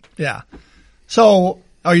 exactly. Yeah. So,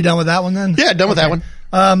 are you done with that one then? Yeah, done with that one.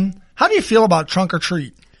 How do you feel about trunk or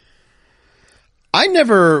treat? We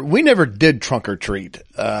never did trunk or treat.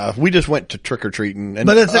 We just went to trick or treating. And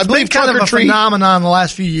But it's I been believe kind trunk of or a treat. phenomenon in the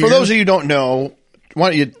last few years. For those of you who don't know, why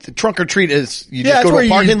don't you trunk or treat is you just it's go to where a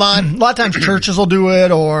parking lot. A lot of times churches will do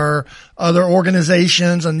it or other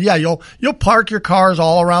organizations, and yeah, you'll park your cars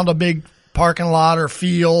all around a big parking lot or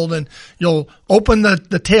field, and you'll open the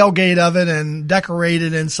tailgate of it and decorate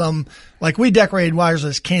it in some, like we decorated ours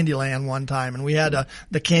as Candyland one time, and we had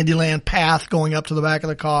the Candyland path going up to the back of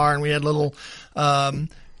the car, and we had little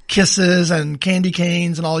kisses and candy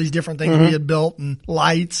canes and all these different things we had built, and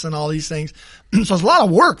lights and all these things. So it's a lot of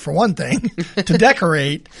work for one thing to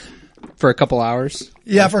decorate. For a couple hours.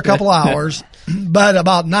 Yeah, for a couple hours. But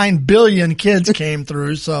about 9 billion kids came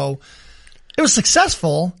through, so it was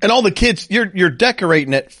successful. And all the kids, you're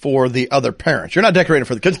decorating it for the other parents. You're not decorating it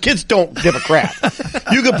for the kids. Kids don't give a crap.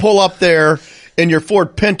 You could pull up there in your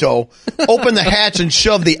Ford Pinto, open the hatch and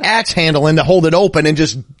shove the axe handle in to hold it open and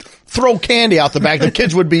just throw candy out the back. The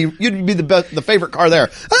kids you'd be the favorite car there.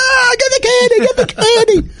 Get the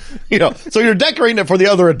candy. You know, so you're decorating it for the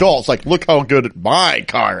other adults. Like, look how good my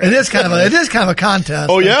car is. It is kind of a contest.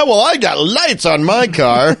 Oh yeah? Well, I got lights on my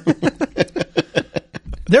car.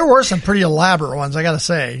 There were some pretty elaborate ones, I gotta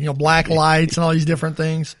say. You know, black lights and all these different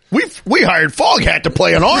things. We hired Foghat to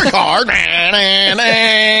play in our car.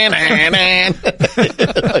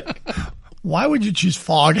 Why would you choose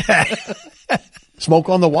Foghat? Smoke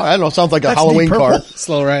on the wire. I don't know. Sounds like a That's Halloween Deep car. Purple.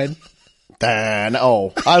 Slow ride.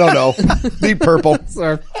 No, I don't know. Deep Purple.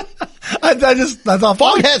 Sorry. I thought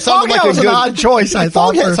Foghat sounded like a was good an odd choice. I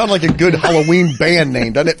thought. Foghat sounded like a good Halloween band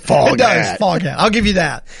name, doesn't it? Foghat. It does. Foghat. I'll give you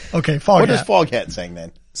that. Okay, Foghat. What does Foghat sing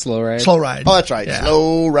then? Slow ride. Slow ride. Oh, that's right. Yeah.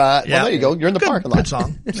 Slow ride. Yeah. Well, there you go. You're in the parking lot. Good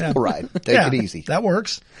song. Yeah. Slow ride. Take it easy. That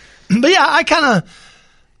works. But yeah,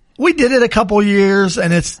 we did it a couple years,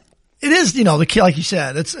 and it is, you know, like you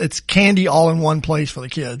said, it's candy all in one place for the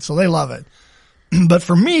kids, so they love it. But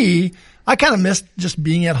for me, I kind of missed just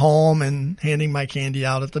being at home and handing my candy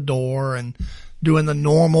out at the door and doing the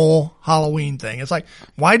normal Halloween thing. It's like,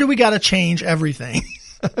 why do we got to change everything?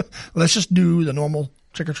 Let's just do the normal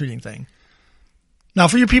trick-or-treating thing. Now,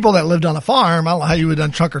 for you people that lived on a farm, I don't know how you would have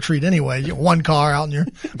done trunk or treat anyway. You one car out in your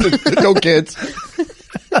No kids.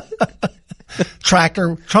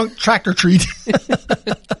 tractor treat.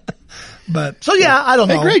 But so yeah, I don't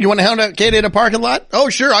know. Hey, Greg, you want to hand out candy in a parking lot? Oh,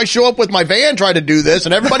 sure. I show up with my van, try to do this,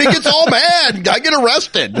 and everybody gets all mad. I get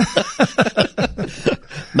arrested.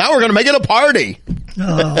 Now we're going to make it a party.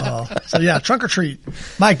 Oh, so yeah, trunk or treat.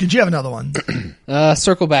 Mike, did you have another one?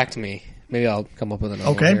 Circle back to me. Maybe I'll come up with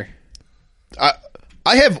another Okay. one here.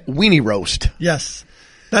 I have weenie roast. Yes.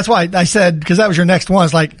 That's why I said, because that was your next one.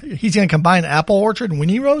 It's like, he's going to combine apple orchard and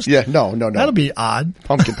weenie roast? Yeah, no. That'll be odd.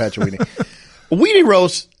 Pumpkin patch weenie. Weenie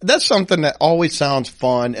roast, that's something that always sounds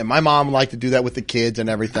fun, and my mom liked to do that with the kids and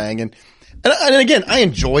everything. And again, I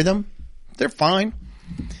enjoy them. They're fine.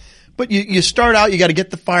 But you start out, you got to get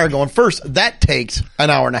the fire going. First, that takes an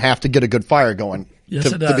hour and a half to get a good fire going Yes,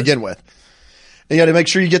 it to does. begin with. And you got to make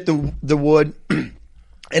sure you get the wood. And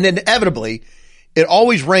inevitably, it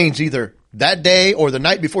always rains either that day or the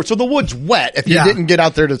night before. So the wood's wet if you Yeah. didn't get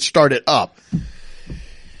out there to start it up.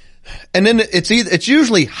 And then it's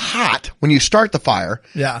usually hot when you start the fire.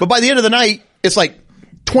 Yeah. But by the end of the night, it's like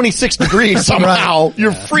 26 degrees somehow.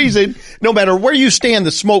 You're freezing. No matter where you stand,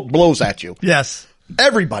 the smoke blows at you. Yes.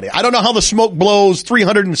 Everybody. I don't know how the smoke blows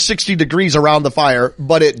 360 degrees around the fire,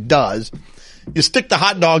 but it does. You stick the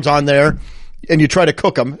hot dogs on there and you try to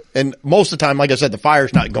cook them. And most of the time, like I said, the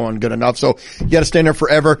fire's not going good enough. So you got to stand there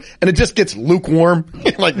forever and it just gets lukewarm.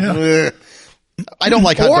 Like, ugh. I don't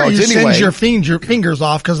like hot Or dogs you anyway. singe your fingers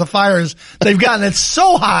off because the fire they've gotten it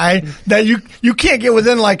so high that you can't get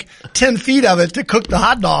within like 10 feet of it to cook the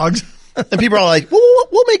hot dogs. And people are like, well,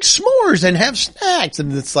 we'll make s'mores and have snacks.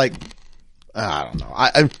 And it's like, I don't know.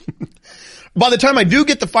 I by the time I do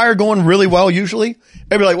get the fire going really well, usually,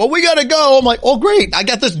 they'd be like, well, we gotta go. I'm like, oh great. I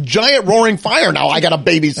got this giant roaring fire now. I got to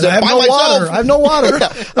babysit I have by no myself. water. I have no water.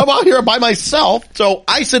 Yeah, I'm out here by myself. So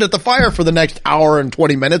I sit at the fire for the next hour and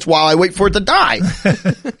 20 minutes while I wait for it to die.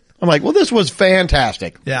 I'm like, well, this was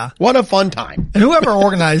fantastic. Yeah. What a fun time. And whoever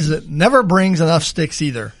organizes it never brings enough sticks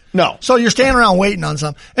either. No. So you're standing around waiting on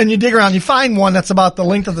some, and you dig around, you find one that's about the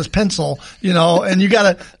length of this pencil, and you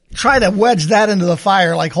gotta try to wedge that into the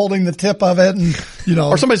fire, like holding the tip of it, and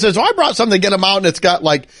Or somebody says, oh, I brought something to get them out and it's got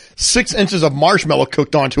like 6 inches of marshmallow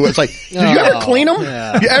cooked onto it. It's like, did you ever clean them?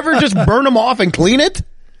 Yeah. You ever just burn them off and clean it?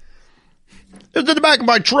 It's in the back of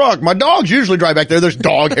my truck. My dogs usually drive back there. There's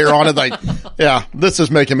dog hair on it. Like, yeah, this is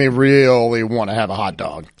making me really want to have a hot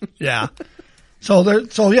dog. yeah. So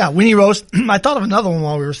weenie roast. I thought of another one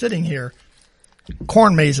while we were sitting here.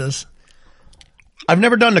 Corn mazes, I've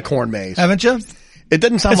never done the corn maze. haven't you? It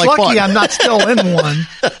doesn't sound It's like lucky fun. I'm not still in one.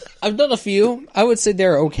 I've done a few. I would say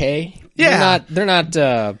they're okay. Yeah. They're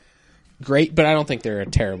not great, but I don't think they're a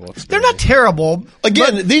terrible experience. They're not terrible.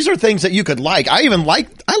 Again, these are things that you could like. I like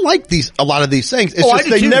a lot of these things. It's Oh, I just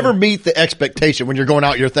do they too. never meet the expectation when you're going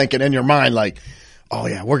out, you're thinking in your mind like, oh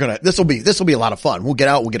yeah, this will be a lot of fun. We'll get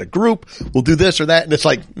out, we'll get a group, we'll do this or that. And it's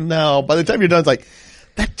like, no, by the time you're done, it's like,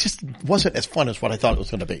 that just wasn't as fun as what I thought it was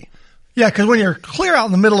going to be. Yeah, because when you're clear out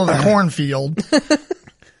in the middle of the cornfield,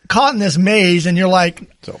 caught in this maze, and you're like,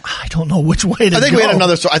 I don't know which way to go. I think we had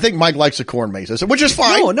another, I think Mike likes the corn mazes, which is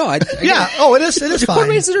fine. No. Yeah. Oh, it is The fine. corn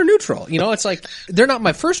mazes are neutral. It's like they're not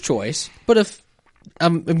my first choice, but if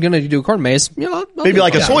I'm going to do a corn maze, I'll Maybe do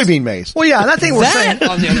like a corn maze. soybean maze. Well, yeah, and I think we're saying. That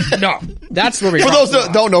on the other, no, that's where we. For those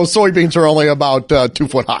that don't know, soybeans are only about 2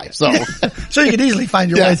 foot high. So, So you could easily find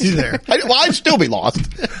your way through there. I'd still be lost.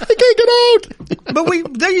 I can't get out.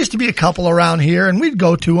 But there used to be a couple around here, and we'd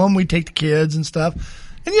go to them. We'd take the kids and stuff.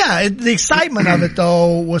 And yeah, the excitement of it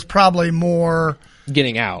though was probably more.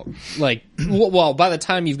 Getting out, like, well, by the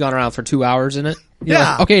time you've gone around for 2 hours in it, you're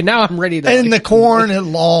Yeah. like, okay, now I'm ready to. And the corn, it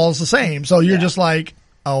all's the same. So you're just like,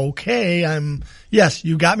 okay, yes,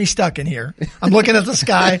 you got me stuck in here. I'm looking at the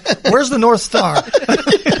sky. Where's the North Star?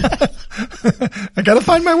 I gotta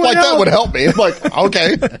find my way Like out. that would help me. I'm like,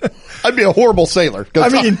 okay. I'd be a horrible sailor. I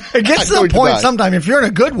mean, it gets to I know the you'd point die. sometime, if you're in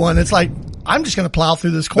a good one, it's like, I'm just going to plow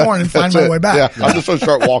through this corn and find That's my it. way back. Yeah, I'm just going to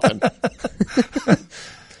start walking.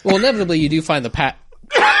 well, inevitably you do find the path.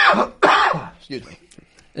 Excuse me.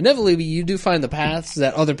 Inevitably you do find the paths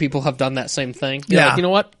that other people have done that same thing. You're Yeah. like, you know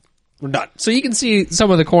what? We're done. So you can see some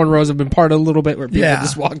of the corn rows have been parted a little bit where people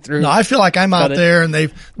just walk through. No, I feel like I'm out Cut it. there and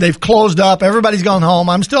they've closed up. Everybody's gone home.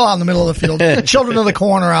 I'm still out in the middle of the field. Children of the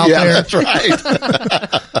corn are out Yeah, there, that's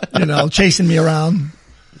right. chasing me around.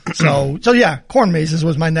 So yeah, corn mazes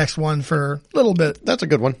was my next one for a little bit That's a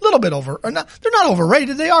good one. over. Or not, they're not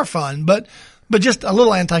overrated. They are fun, but just a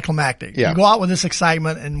little anticlimactic. Yeah. You go out with this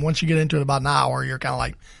excitement, and once you get into it about an hour, you're kind of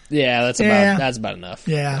like, Yeah, that's about enough.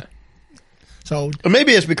 yeah. So But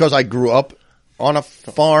maybe it's because I grew up on a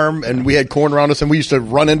farm and we had corn around us and we used to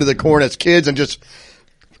run into the corn as kids and just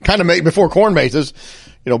kind of make before corn mazes.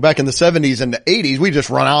 Back in the 70s and the 80s, we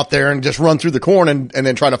just run out there and just run through the corn and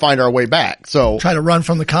then try to find our way back. So, try to run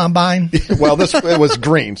from the combine. well, it was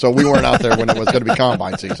green, so we weren't out there when it was going to be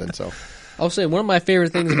combine season. So, I'll say one of my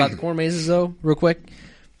favorite things about the corn mazes, though, real quick,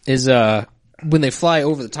 is when they fly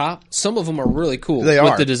over the top. Some of them are really cool They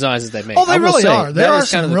with are. the designs that they make. Oh, they I will really say, are. There that are is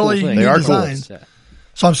some kind of the cool really thing. neat They are cool. designs. Yeah.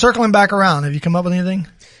 So I'm circling back around. Have you come up with anything?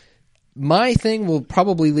 My thing will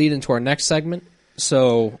probably lead into our next segment.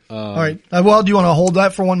 So, All right. Well, do you want to hold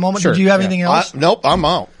that for one moment? Sure, Did you have yeah. anything else? nope, I'm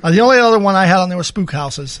out. The only other one I had on there was spook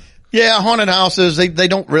houses. Yeah, haunted houses, they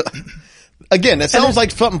don't really, again, it sounds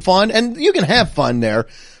like something fun and you can have fun there.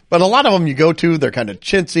 But a lot of them you go to, they're kind of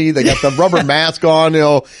chintzy. They got the rubber mask on,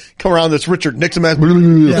 come around this Richard Nixon mask.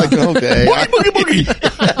 Like, okay.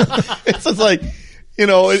 It's just like,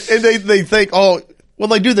 and they think, oh, well,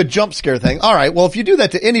 they do the jump scare thing. All right. Well, if you do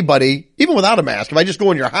that to anybody, even without a mask, if I just go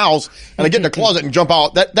in your house and I get in the closet and jump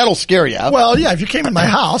out, that'll scare you. Well, yeah, if you came in my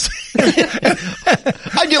house.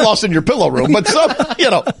 I get lost in your pillow room, but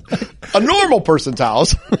a normal person's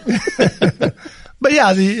house. But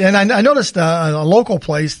yeah, and I noticed a local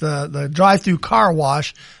place, the drive-through car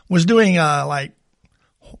wash was doing like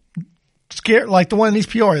the one in East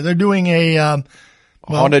Peoria. They're doing a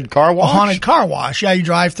haunted car wash. A haunted car wash. Yeah, you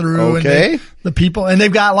drive through. Okay. And the people, and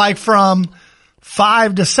they've got like from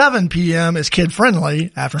 5 to 7 p.m. is kid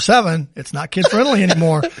friendly. After 7, it's not kid friendly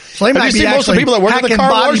anymore. So they Have might you be seen most of the people that work at the hacking car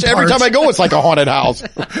body wash? Every parts. time I go, it's like a haunted house.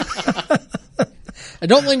 I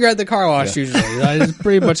don't linger at the car wash usually. It's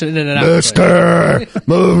pretty much an in and out. Mister,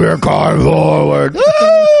 move your car forward.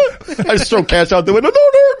 I just throw cash out the window.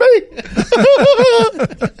 Don't hurt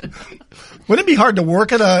me. Wouldn't it be hard to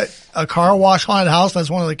work at a car wash haunted house that's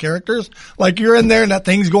one of the characters? Like you're in there and that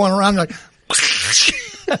thing's going around like,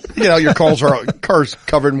 You know, your car's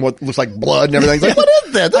covered in what looks like blood and everything. It's like, what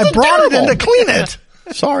is that? I brought it in to clean it.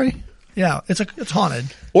 Sorry. Yeah, it's haunted.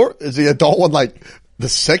 Or is the adult one like the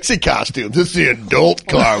sexy costume? This is the adult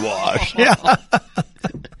car wash. Yeah.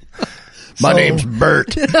 My name's Bert,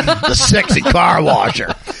 the sexy car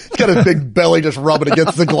washer. He's got his big belly just rubbing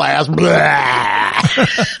against the glass.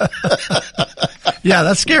 Yeah,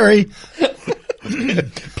 that's scary.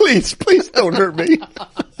 Please don't hurt me.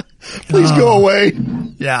 Please go away.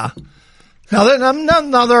 Yeah. Now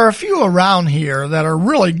there are a few around here that are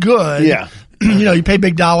really good. Yeah. You know, you pay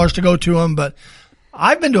big dollars to go to them, but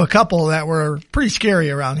I've been to a couple that were pretty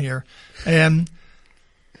scary around here. And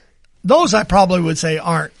those I probably would say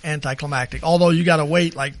aren't anticlimactic, although you got to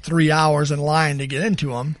wait like 3 hours in line to get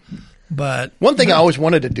into them. But one thing I always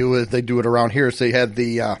wanted to do is they do it around here. So they had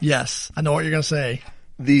the yes, I know what you're going to say.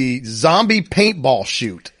 The zombie paintball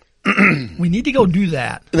shoot. We need to go do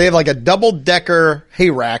that. They have like a double-decker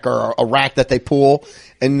hay rack or a rack that they pull,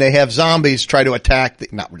 and they have zombies try to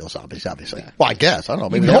attack not real zombies, obviously. Well, I guess. I don't know.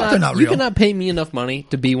 Maybe You they hope are. they're not You real. cannot pay me enough money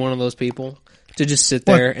to be one of those people to just sit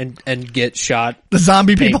there and get shot. The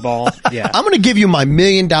zombie people. Paintball. Yeah. I'm going to give you my $1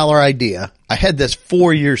 million idea. I had this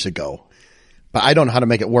 4 years ago, but I don't know how to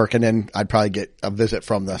make it work. And then I'd probably get a visit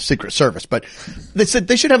from the Secret Service. But they said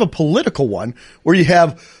they should have a political one where you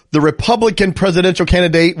have the Republican presidential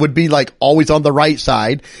candidate would be like always on the right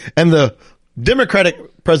side, and the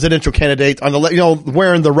Democratic presidential candidate on the left, you know,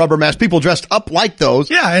 wearing the rubber mask, people dressed up like those.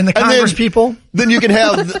 Yeah, and the Congress people. Then you can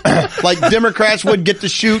have like Democrats would get to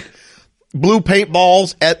shoot blue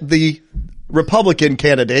paintballs at the Republican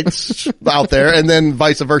candidates out there, and then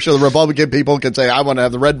vice versa. The Republican people can say, I want to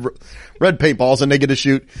have the red paintballs, and they get to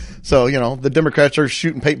shoot. So, you know, the Democrats are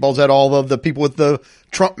shooting paintballs at all of the people with the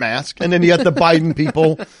Trump mask, and then you got the Biden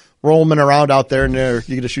people roaming around out there, and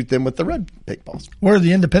you get to shoot them with the red paintballs. Where are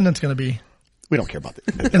the independents going to be? We don't care about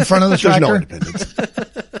that. In front of the There's no tractor? independence.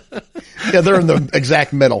 Yeah, they're in the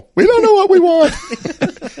exact middle. We don't know what we want.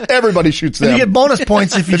 Everybody shoots them. And you get bonus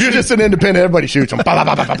points if you If you're shoot, just an independent, everybody shoots them. Bah,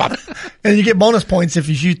 bah, bah, bah, bah, bah. and you get bonus points if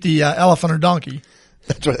you shoot the elephant or donkey.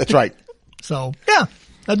 That's right. So yeah,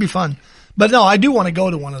 that'd be fun. But no, I do want to go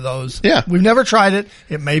to one of those. Yeah. We've never tried it.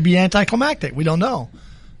 It may be anticlimactic. We don't know.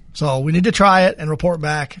 So we need to try it and report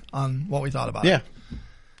back on what we thought about it. Yeah.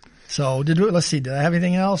 So let's see. Did I have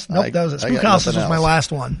anything else? Nope. That was it. I got Spook Houses nothing was my else.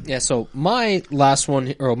 last one. Yeah, so my last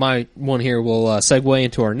one, or my one here, will segue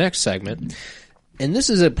into our next segment. And this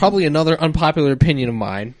is probably another unpopular opinion of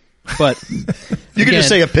mine, but You can just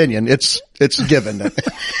say opinion. It's given.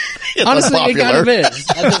 It's honestly, it kind of unpopular. is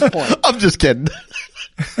at this point. I'm just kidding.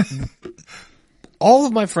 All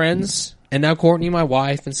of my friends, and now Courtney, my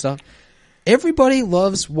wife, and stuff, everybody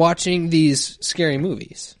loves watching these scary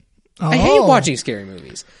movies. I hate Oh. watching scary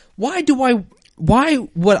movies. Why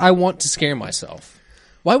would I want to scare myself?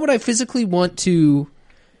 Why would I physically want to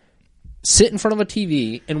sit in front of a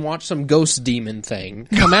TV and watch some ghost demon thing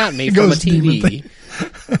come at me from a Ghost demon TV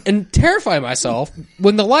and terrify myself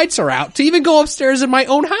when the lights are out to even go upstairs in my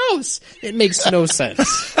own house? It makes no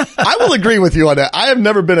sense. I will agree with you on that. I have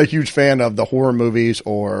never been a huge fan of the horror movies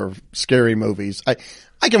or scary movies.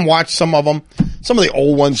 I can watch some of them, some of the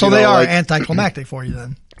old ones. So you know, they are like, anticlimactic for you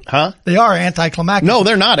then. huh? They are anticlimactic. No,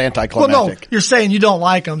 they're not Well, anticlimactic. no, you're saying you don't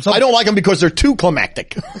like them. So I don't like them because they're too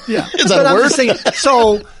climactic. Yeah. Is But that a I'm word? just saying,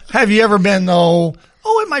 so have you ever been though,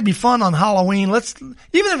 it might be fun on Halloween.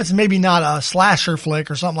 Even if it's maybe not a slasher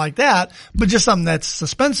flick or something like that, but just something that's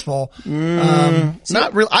suspenseful.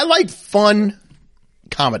 Not real. I like fun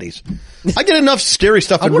comedies. I get enough scary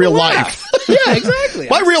stuff in real life. Yeah, exactly.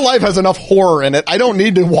 My real life has enough horror in it. I don't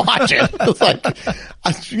need to watch it. It's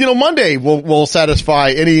like, Monday will satisfy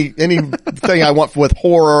anything I want with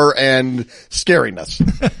horror and scariness.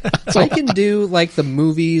 I can do like the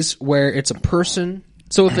movies where it's a person.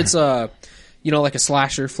 So if it's like a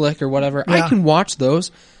slasher flick or whatever, Yeah. I can watch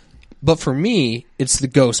those. But for me, it's the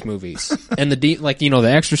ghost movies and the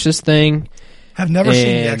Exorcist thing. I've never seen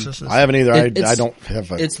The And Exorcist. I haven't either. It's- I don't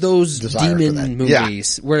have a It's those desire for demon that.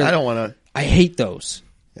 movies where I don't want to. I hate those.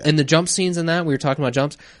 And the jump scenes in that, we were talking about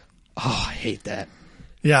jumps. Oh, I hate that.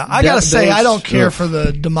 Yeah, I gotta say, those- I don't care ugh. for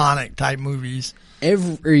the demonic type movies.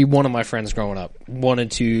 Every one of my friends growing up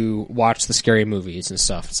wanted to watch the scary movies and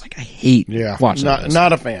stuff. It's like I hate watching those.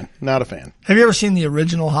 Not a fan. Not a fan. Have you ever seen the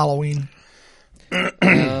original Halloween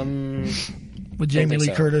with Jamie think Lee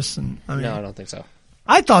so. Curtis? And No, I don't think so.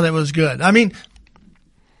 I thought it was good. I mean,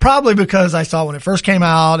 probably because I saw when it first came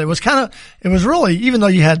out, it was really, even though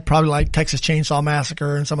you had probably like Texas Chainsaw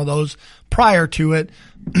Massacre and some of those prior to it,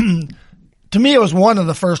 to me, it was one of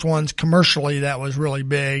the first ones commercially that was really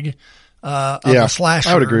big, of the slasher.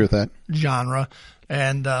 I would agree with that. Genre.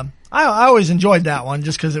 And, I always enjoyed that one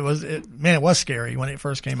just cause it was scary when it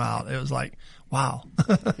first came out. It was like, wow.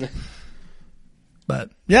 But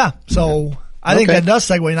yeah, so I think Okay. that does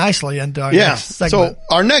segue nicely into our Yeah. next segment.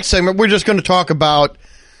 So our next segment, we're just going to talk about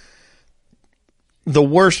the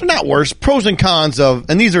pros and cons of,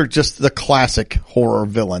 and these are just the classic horror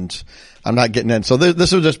villains. I'm not getting in. So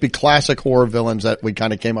this will just be classic horror villains that we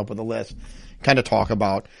kind of came up with a list, kind of talk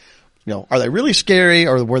about, are they really scary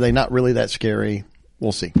or were they not really that scary?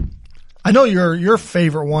 We'll see. I know your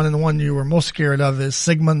favorite one and the one you were most scared of is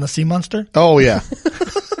Sigmund the Sea Monster. Oh yeah.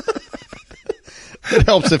 It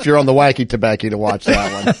helps if you're on the wacky tobacco to watch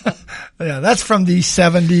that one. Yeah, that's from the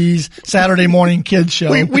 70s Saturday morning kids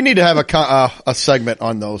show. We need to have a segment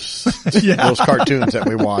on those those cartoons that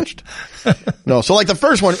we watched. No, so like the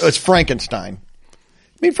first one is Frankenstein. I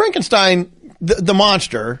mean, Frankenstein, the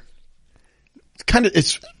monster,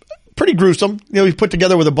 it's pretty gruesome. He's put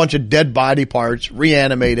together with a bunch of dead body parts,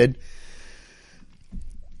 reanimated.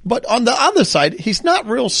 But on the other side, he's not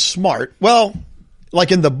real smart. Well,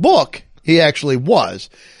 like in the book, he actually was.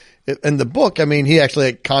 In the book, I mean, he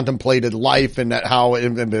actually contemplated life and how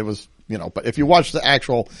it was, but if you watch the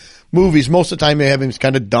actual movies, most of the time they have him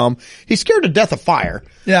kind of dumb. He's scared to death of fire.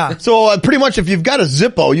 Yeah. So pretty much if you've got a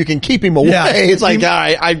Zippo, you can keep him away. Yeah. It's like,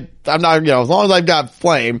 I'm not, as long as I've got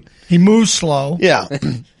flame. He moves slow. Yeah.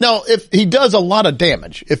 Now, if he does a lot of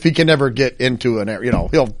damage, if he can ever get into an area,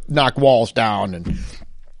 he'll knock walls down and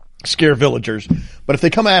scare villagers. But if they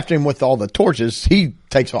come after him with all the torches, he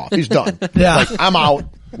takes off. He's done. Yeah. Like, I'm out.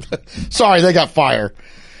 Sorry, they got fire.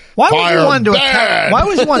 Why was Fire he wanting to bad. attack? Why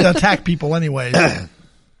was he wanting to attack people anyways?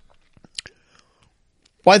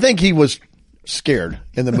 Well, I think he was scared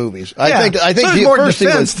in the movies. Yeah. I think There's he, more first he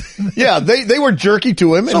defense. was, yeah, they were jerky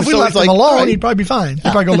to him. So And if we so left it's like, him alone, all right, he'd probably be fine. He'd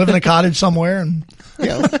probably go live in a cottage somewhere and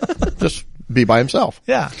just be by himself.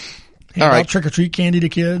 hand All right. out trick or treat candy to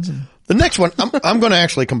kids. And The next one, I'm going to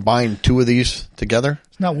actually combine two of these together.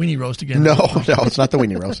 it's not weenie roast again. No, it's not the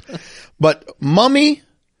weenie roast. But Mummy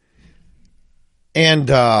and,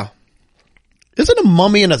 isn't a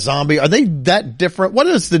mummy and a zombie, are they that different? What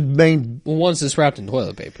is the main? Well, one's just wrapped in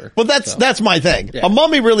toilet paper. Well, that's my thing. Yeah. A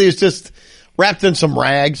mummy really is just wrapped in some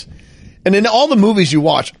rags. And in all the movies you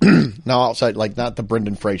watch, now outside, like not the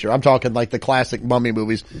Brendan Fraser, I'm talking like the classic mummy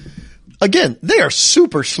movies. Again, they are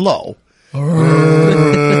super slow.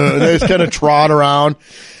 They just kind of trot around.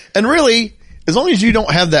 And really, as long as you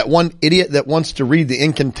don't have that one idiot that wants to read the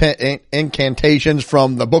incantations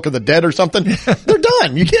from the Book of the Dead or something, they're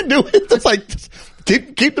done. You can't do it. It's like, just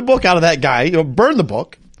keep the book out of that guy. Burn the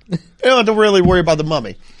book. You don't have to really worry about the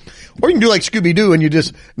mummy. Or you can do like Scooby-Doo and you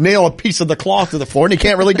just nail a piece of the cloth to the floor and he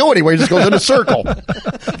can't really go anywhere. He just goes in a circle.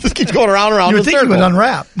 Just keeps going around and around You in would a think he circle.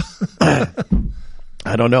 would unwrap.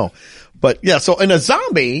 I don't know. But yeah, so in a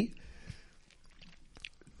zombie,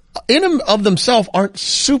 in and of themselves aren't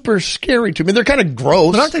super scary to me. They're kind of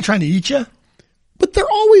gross. But aren't they trying to eat you? But they're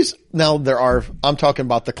always, I'm talking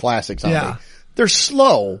about the classic zombie. Yeah. They're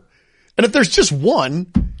slow. And if there's just one,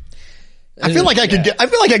 I feel like I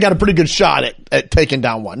got a pretty good shot at taking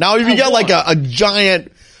down one. Now, if you got like a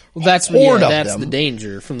giant Well, that's horde of that's them. the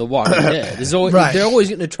danger from The Walking Dead. Is always, Right. They're always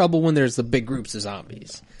getting into trouble when there's the big groups of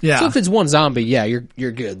zombies. Yeah. So if it's one zombie, yeah,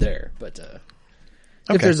 you're good there. But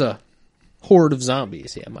Okay. if there's a horde of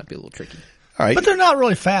zombies, yeah, it might be a little tricky. all right. But they're not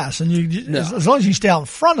really fast, and as long as you stay out in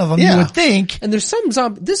front of them, Yeah. you would think. And there's some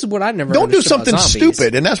zombie. This is what I never Don't do understood about something zombies.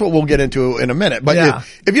 stupid, and that's what we'll get into in a minute. But Yeah.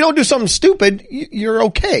 if you don't do something stupid, you're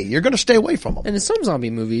okay. You're going to stay away from them. And in some zombie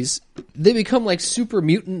movies, they become like super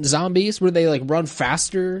mutant zombies where they like run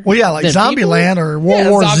faster. Well, yeah, like than Zombieland people. or World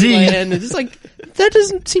War Z. Zombieland. It's like that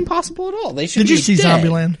doesn't seem possible at all. They should. Did you be see dead.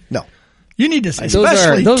 Zombieland? No. You need to see, Those are-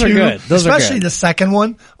 especially those are two, good. Those are especially good. the second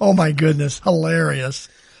one. Oh my goodness, hilarious!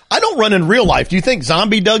 I don't run in real life. Do you think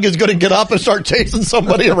Zombie Doug is going to get up and start chasing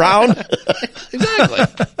somebody around? Exactly.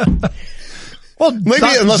 Well, Maybe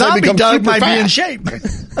unless I Zombie become Doug super might be in fast.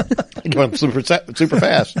 shape. Going super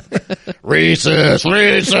fast. Rhesus.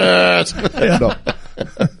 No.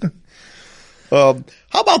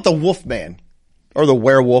 How about the Wolfman or the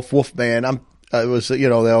werewolf Wolfman? It was, they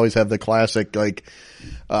always have the classic, like,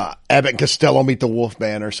 Abbott and Costello meet the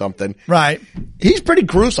Wolfman or something. Right. He's pretty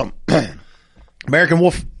gruesome. American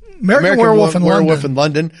Werewolf in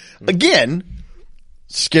London. Again,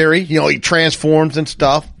 scary. He transforms and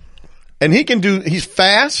stuff. And he's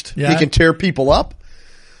fast. Yeah. He can tear people up.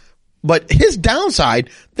 But his downside,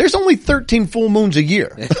 there's only 13 full moons a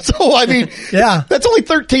year. So, I mean, yeah, that's only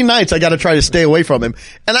 13 nights I got to try to stay away from him.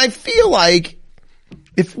 And I feel like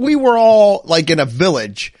if we were all like in a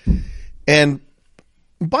village and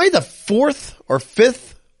by the 4th or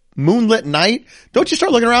 5th moonlit night, don't you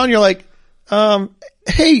start looking around and you're like,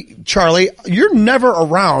 hey, Charlie, you're never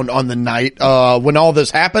around on the night, when all this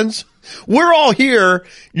happens. We're all here,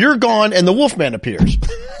 you're gone, and the Wolfman appears.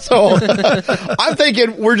 So I'm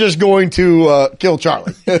thinking we're just going to kill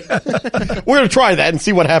Charlie. We're going to try that and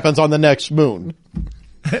see what happens on the next moon.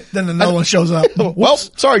 Then another one shows up. Well,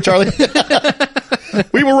 sorry, Charlie.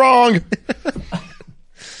 We were wrong.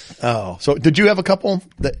 Oh, so did you have a couple?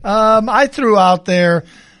 I threw out there,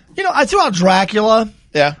 I threw out Dracula.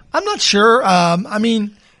 Yeah. I'm not sure. I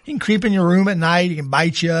mean, he can creep in your room at night. He can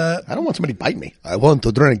bite you. I don't want somebody to bite me. I want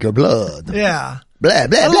to drink your blood. Yeah. Blah,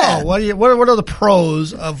 blah, I don't blah. know. What are the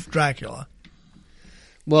pros of Dracula?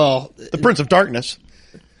 Well, The Prince of Darkness.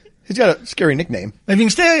 He's got a scary nickname. If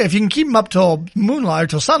you can keep him up till moonlight,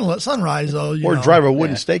 till sunrise, though. Or drive a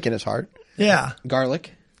wooden stake in his heart. Yeah.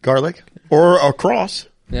 garlic. Garlic. Or a cross.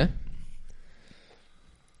 Yeah.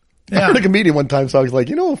 I heard a comedian one time, so I was like,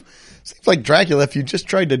 seems like Dracula, if you just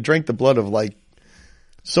tried to drink the blood of like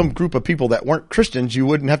some group of people that weren't Christians, you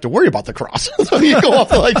wouldn't have to worry about the cross. So you go off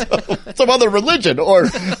to like some other religion or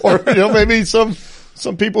maybe some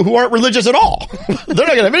people who aren't religious at all. They're not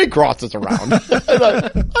going to have any crosses around.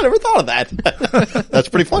 I never thought of that. That's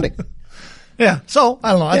pretty funny. Yeah. So,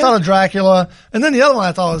 I don't know. I thought of Dracula. And then the other one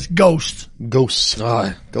I thought was Ghost. Ghosts.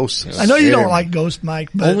 Ghosts. I know you don't like Ghost, Mike,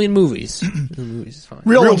 but Only in movies. In movies is fine.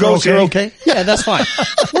 real ghosts are okay? Yeah, that's fine.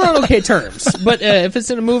 We're on okay terms. But if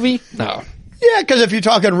it's in a movie, no. Yeah, because if you're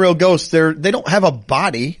talking real ghosts, they don't have a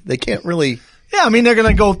body. They can't really. Yeah, I mean, they're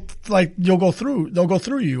going to go, like, they'll go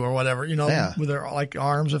through you or whatever, Yeah. with their, like,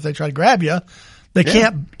 arms if they try to grab you. They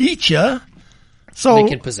can't eat you. So. They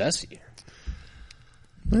can possess you.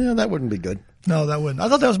 Yeah, that wouldn't be good. No, that wouldn't. I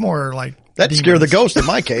thought that was more like. That'd scare the ghost in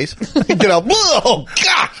my case. Get out. Whoa,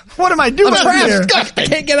 gosh. What am I doing here? I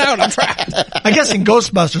can't get out. I'm trapped. I guess in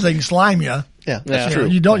Ghostbusters they can slime you. Yeah, that's true.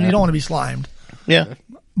 You don't want to be slimed. Yeah.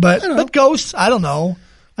 But ghosts, I don't know.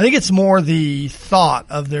 I think it's more the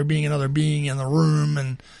thought of there being another being in the room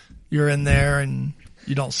and you're in there and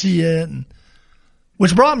you don't see it, and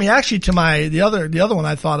which brought me actually to the other one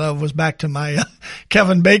I thought of was back to my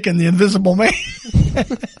Kevin Bacon, The Invisible Man.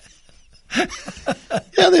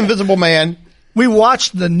 Yeah, The Invisible Man. We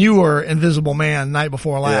watched the newer Invisible Man night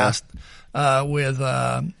before last with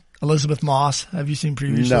Elizabeth Moss. Have you seen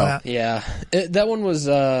previews No. of that? Yeah. That one was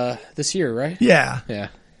this year, right? Yeah. Yeah.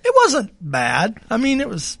 It wasn't bad. I mean, it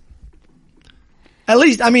was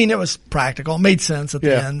it was practical. It made sense at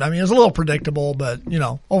the end. I mean, it was a little predictable, but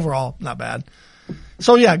overall not bad.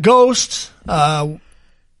 So yeah, Ghosts, I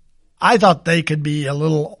thought they could be a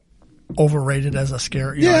little overrated as a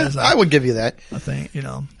scare. I would give you that. I think,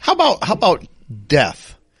 How about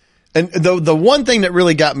death? And the one thing that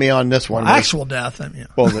really got me on this one was, actual death. I mean,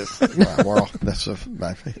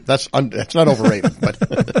 that's not overrated, but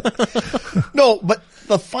no, but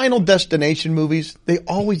the Final Destination movies, they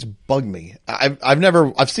always bug me.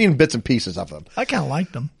 I've seen bits and pieces of them. I kind of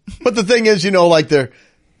liked them. But the thing is, like they're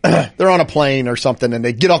on a plane or something and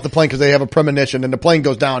they get off the plane because they have a premonition and the plane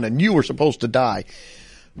goes down and you were supposed to die.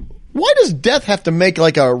 Why does death have to make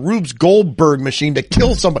like a Rube Goldberg machine to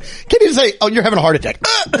kill somebody? Can't you say, oh, you're having a heart attack?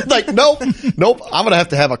 Like, nope. I'm going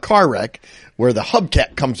to have a car wreck where the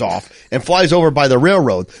hubcap comes off and flies over by the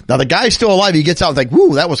railroad. Now the guy's still alive. He gets out and like,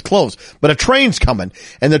 woo, that was close. But a train's coming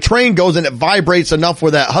and the train goes and it vibrates enough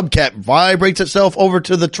where that hubcap vibrates itself over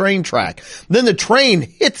to the train track. Then the train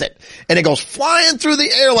hits it and it goes flying through the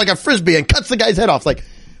air like a frisbee and cuts the guy's head off. It's like,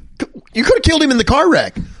 you could have killed him in the car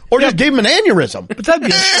wreck. Or just gave him an aneurysm. But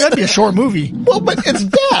that'd be a short movie. Well, but it's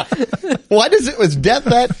death. Why was death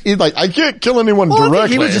that? He's like, I can't kill anyone directly. I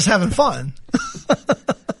think he was just having fun.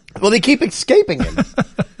 Well, they keep escaping him.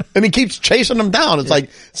 And he keeps chasing them down. It's like,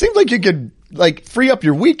 seems like you could like free up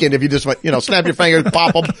your weekend if you just went, snap your fingers,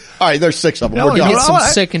 pop them. All right, there's 6 of them. We're You done. get some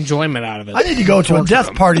sick enjoyment out of it. I need to go to a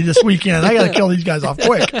death party this weekend. I got to kill these guys off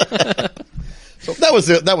quick. So that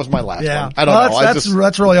was my last one. I don't know.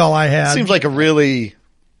 That's really all I had. Seems like a really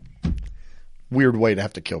weird way to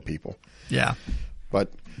have to kill people. Yeah.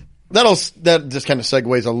 But that just kind of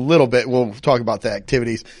segues a little bit. We'll talk about the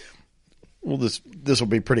activities. This will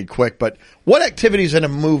be pretty quick, but what activities in a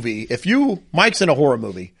movie, Mike's in a horror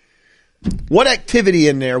movie, what activity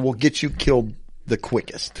in there will get you killed the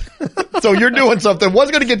quickest? So you're doing something. What's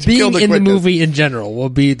going to get you killed the quickest? Being in the movie in general will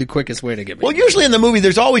be the quickest way to get me. Well, usually in the movie,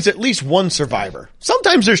 there's always at least one survivor.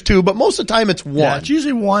 Sometimes there's two, but most of the time it's one. Yeah, it's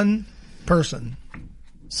usually one person.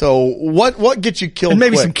 So what gets you killed And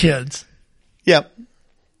maybe quick? some kids. Yeah.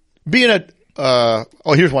 Being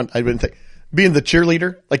here's one I didn't think. Being the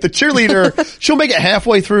cheerleader. Like the cheerleader, she'll make it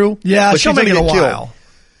halfway through. Yeah, but she'll she's make it gonna a get while. killed.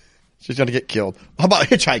 She's going to get killed. How about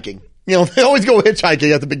hitchhiking? You know, they always go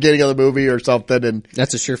hitchhiking at the beginning of the movie or something, and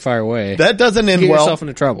That's a surefire way. that doesn't end Get well. yourself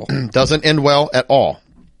into trouble. Doesn't end well at all.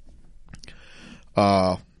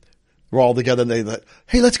 We're all together and they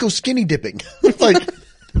hey, let's go skinny dipping. It's like,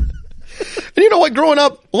 and you know what? Growing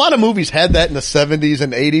up, a lot of movies had that in the 70s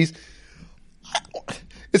and 80s.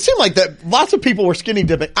 It seemed like that lots of people were skinny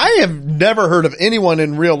dipping. I have never heard of anyone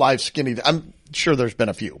in real life skinny. I'm sure there's been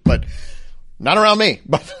a few, but not around me.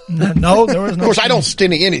 But No, there was no. of course, I don't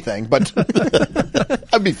skinny anything, but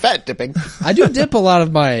I'd be fat dipping. I do dip a lot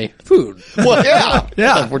of my food. Well, yeah,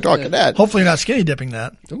 Yeah. If we're talking that. Hopefully, you're not skinny dipping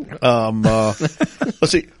that.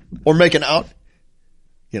 Let's see, or making out.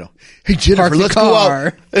 You know, hey Jennifer, Park the let's go car.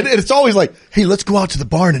 out. And it's always like, hey, let's go out to the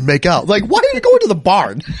barn and make out. Like, why are you going to the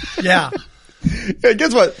barn? Yeah. And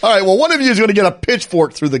guess what? All right, well, one of you is going to get a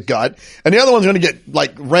pitchfork through the gut, and the other one's going to get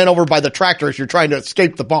like ran over by the tractor as you're trying to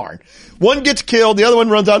escape the barn. One gets killed, the other one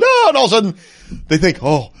runs out. No, and all of a sudden they think,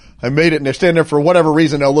 oh, I made it, and they're standing there for whatever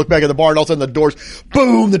reason. They'll look back at the barn, and all of a sudden the doors,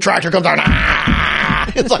 boom, the tractor comes out.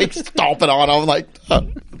 Ah! It's like stomping on them. Like,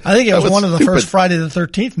 I think it was one of the stupid. first Friday the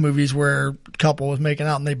 13th movies where a couple was making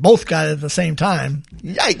out and they both got it at the same time.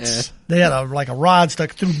 Yikes. They had a rod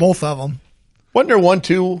stuck through both of them. Wasn't there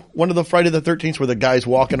one of the Friday the 13th where the guy's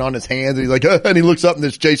walking on his hands and he's like, and he looks up and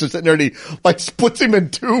there's Jason sitting there and he like splits him in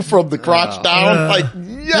two from the crotch down. Like,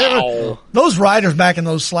 yow. Those writers back in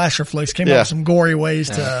those slasher flicks came Yeah. up with some gory ways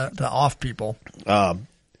to off people.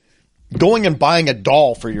 Going and buying a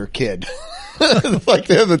doll for your kid. Like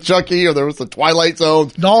they have the Chucky or there was the Twilight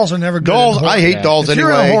Zone. Dolls are never good. Dolls, in horror. I hate dolls If you're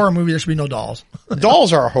in a anyway. horror movie, there should be no dolls.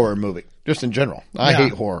 Dolls are a horror movie, just in general. I Yeah.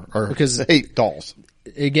 hate horror Because- I hate dolls.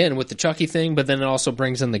 Again, with the Chucky thing, but then it also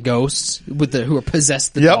brings in the ghosts who are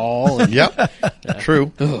possessed the Yep. doll. And, Yep.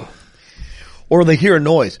 True. Or they hear a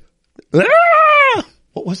noise. Ah!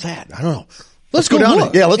 What was that? I don't know. Let's go down.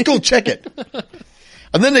 look. Yeah, let's go check it.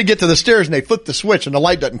 And then they get to the stairs and they flip the switch and the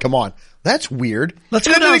light doesn't come on. That's weird. Let's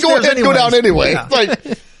And go then they downstairs ahead and go down anyway. Yeah. It's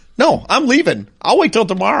like, no, I'm leaving. I'll wait till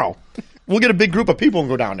tomorrow. We'll get a big group of people and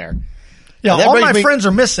go down there. Yeah, That all brings my me- friends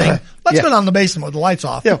are missing. Let's Yeah. go down to the basement with the lights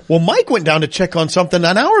off. Yeah. Well, Mike went down to check on something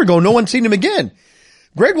an hour ago. No one's seen him again.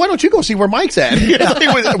 Greg, why don't you go see where Mike's at?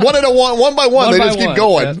 One by one, they by just keep one,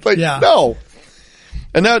 going. yeah. Like, Yeah. no.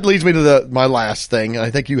 And that leads me to my last thing.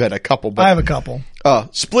 I think you had a couple, but I have a couple.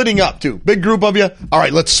 splitting up too. Big group of you. All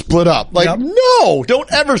right, let's split up. Like, Yep. no,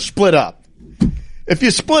 don't ever split up. If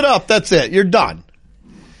you split up, that's it. You're done.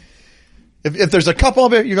 If there's a couple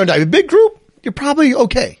of you, you're going to die. A big group, you're probably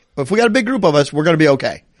okay. If we got a big group of us, we're going to be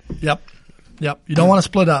okay. Yep. You don't want to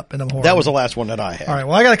split up in a horror. That was the last one that I had. All right.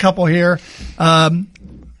 Well, I got a couple here.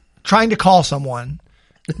 Trying to call someone,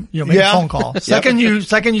 make Yeah. a phone call. Second you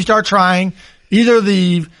start trying, either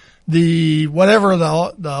the whatever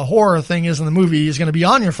the horror thing is in the movie is going to be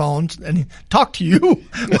on your phone and talk to you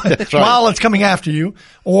right. while it's coming after you,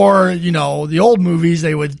 or the old movies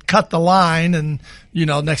they would cut the line and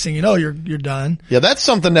next thing you know you're done. Yeah, that's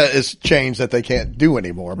something that is changed that they can't do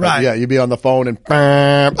anymore. But Right. yeah, you'd be on the phone and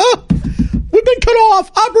we've been cut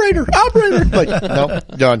off. Operator. Like, no,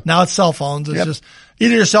 done. Now it's cell phones. It's Yep. just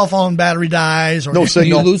either your cell phone battery dies or No you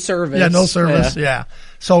signal. lose service. Yeah, no service. Yeah.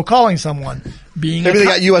 So calling someone, being Maybe they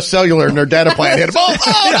got U.S. Cellular in their data plan. Hit 'em.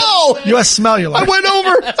 Oh no! U.S. Cellular. I went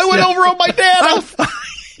over on my data.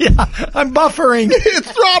 Yeah, I'm buffering. It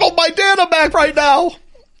throttled my data back right now.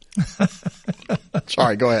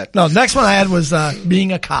 Sorry, go ahead. No, next one I had was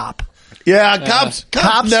being a cop. Yeah, cops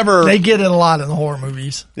never. They get it a lot in the horror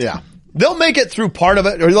movies. Yeah. They'll make it through part of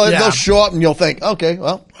it, or Yeah. they'll show up and you'll think, okay,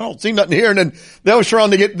 well, I don't see nothing here. And then they'll show on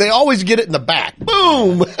they always get it in the back.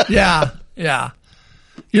 Boom! Yeah.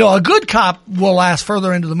 A good cop will last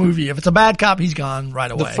further into the movie. If it's a bad cop, he's gone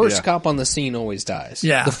right away. The first Yeah. cop on the scene always dies.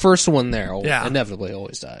 Yeah. The first one there Yeah. inevitably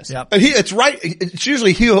always dies. Yep. And it's right. It's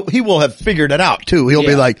usually he will have figured it out too. He'll be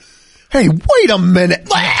Yeah. like, hey, wait a minute.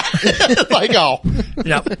 Like, oh,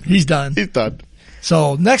 Yep. He's done. he's done.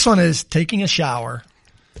 So next one is taking a shower.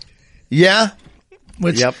 Yeah.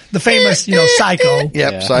 which Yep. the famous, Psycho. Yep,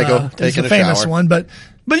 Yeah. Psycho Is taking the a famous shower. one, but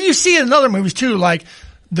you see it in other movies too, like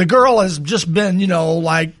the girl has just been,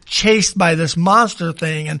 chased by this monster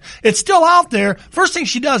thing and it's still out there. First thing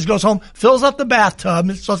she does, goes home, fills up the bathtub,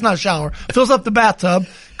 so it's not a shower, fills up the bathtub,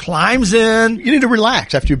 climbs in. You need to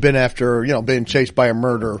relax after you've been being chased by a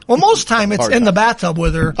murder. Well, most time it's Hard in the time. bathtub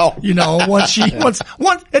with her. Oh.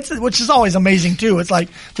 Which is always amazing too. It's like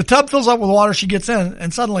the tub fills up with water, she gets in,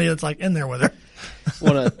 and suddenly it's like in there with her.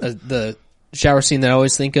 One of the shower scene that I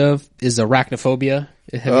always think of is Arachnophobia.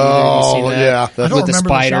 Have you seen that? Yeah. I don't With the remember the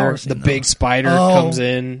spider, shower the scene, though. big spider Oh. comes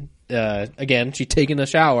in. Again, she's taking a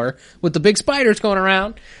shower with the big spiders going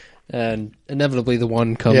around, and inevitably the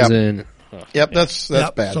one comes Yep. in. Yep, that's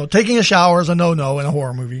Yep. bad. So taking a shower is a no-no in a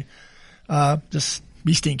horror movie. Just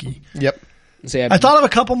be stinky. Yep. See, I thought of a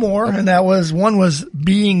couple more, and that was one was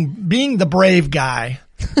being the brave guy.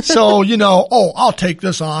 So I'll take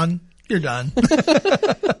this on. You're done.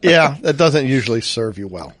 Yeah, that doesn't usually serve you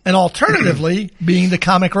well. And alternatively, being the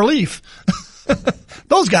comic relief.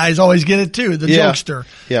 Those guys always get it too, the Yeah. jokester.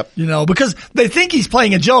 Yep. Because they think he's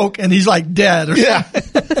playing a joke and he's like dead or Yeah.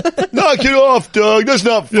 Knock it off, Doug. That's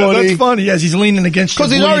not something. funny. That's funny as he's leaning against you.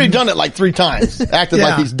 Because he's already bleeding. done it like 3 times, acted Yeah.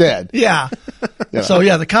 like he's dead. Yeah. Yeah. So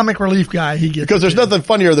the comic relief guy, he gets Because it there's too. nothing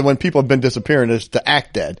funnier than when people have been disappearing is to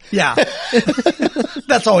act dead. Yeah.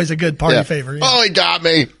 That's always a good party Yeah. favor. Yeah. Oh, he got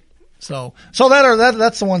me. So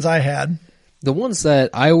that's the ones I had. the ones that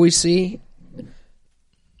I always see.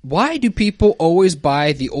 Why do people always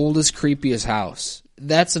buy the oldest, creepiest house?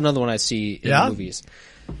 That's another one I see in Yeah. movies.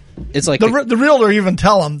 It's like The realtor even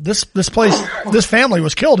tell him this place, this family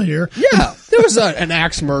was killed here. yeah, there was an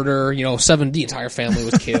axe murder. The entire family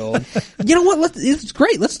was killed. You know what? It's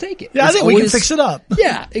great. Let's take it. Yeah, I It's think we can always- fix it up.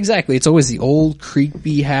 Yeah, exactly. It's always the old,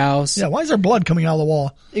 creepy house. Yeah, why is there blood coming out of the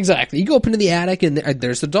wall? Exactly. You go up into the attic and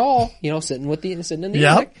there's the doll, sitting in the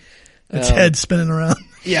Yep. attic. Its head spinning around.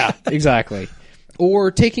 Yeah, exactly.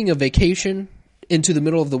 Or taking a vacation into the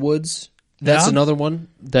middle of the woods. That's Yeah. another one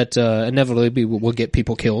that inevitably will get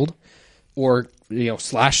people killed or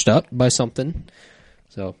slashed up by something.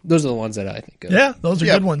 So those are the ones that I think of. Yeah, those are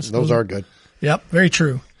Yep, good ones. Those are good. Yep, very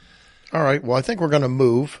true. All right. Well, I think we're going to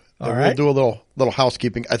move. All We'll right. do a little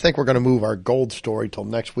housekeeping. I think we're going to move our gold story till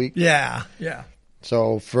next week. Yeah.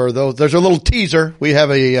 So for those, there's a little teaser. We have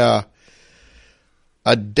a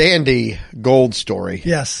dandy gold story.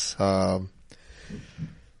 Yes.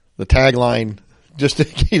 The tagline,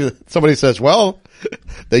 somebody says, well,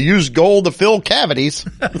 they use gold to fill cavities.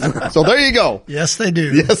 So there you go. Yes, they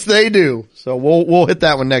do. Yes, they do. So we'll hit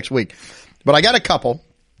that one next week. But I got a couple.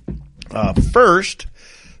 First,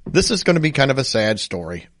 this is going to be kind of a sad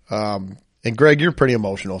story. And Greg, you're pretty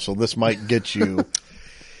emotional, so this might get you.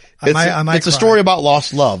 I might It's a cry. story about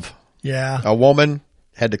lost love. Yeah. A woman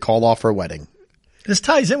had to call off her wedding. This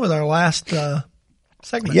ties in with our last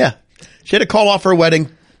segment. Yeah. She had to call off her wedding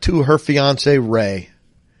to her fiance, Ray.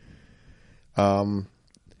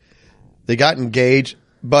 They got engaged,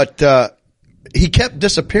 but he kept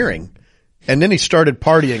disappearing, and then he started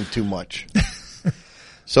partying too much.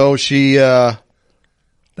 So she, That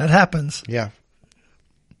happens. yeah.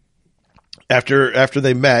 After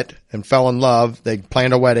they met and fell in love, they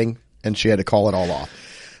planned a wedding, and she had to call it all off.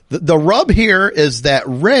 The rub here is that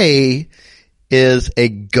Ray is a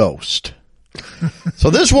ghost. So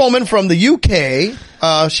this woman from the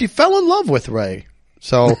UK, she fell in love with Ray.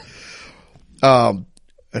 So, and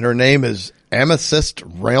her name is Amethyst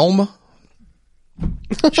Realm.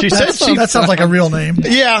 She said That sounds like a real name.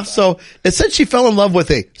 yeah. So it said she fell in love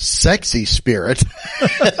with a sexy spirit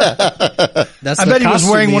That's I the bet he was costume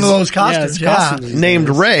wearing one of these- those costumes, it's yeah. costume these named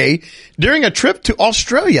days. Ray during a trip to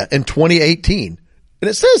Australia in 2018. And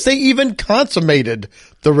it says they even consummated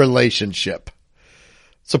the relationship.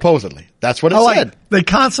 Supposedly. That's what it I said. like they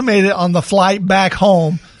consummated it on the flight back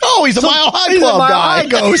home. Oh, he's a Mile High He's a Club Mile guy. High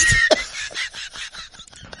ghost.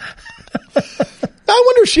 I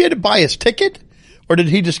wonder if she had to buy his ticket or did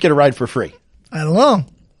he just get a ride for free? I don't know.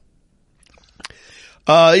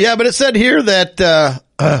 Yeah, but it said here that,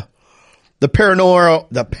 the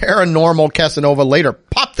paranormal Casanova later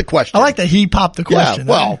popped the question. I like that he popped the question.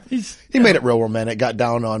 Yeah, well, He's- he made it real romantic, got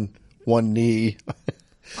down on one knee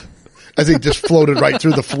as he just floated right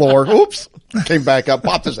through the floor. Oops. Came back up,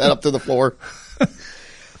 popped his head up to the floor.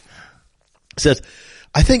 Says,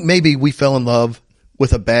 I think maybe we fell in love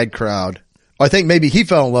with a bad crowd. I think maybe he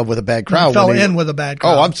fell in love with a bad crowd. fell when in with a bad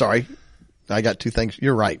crowd. Oh, I'm sorry. I got two things.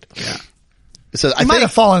 You're right. Yeah. It says, He might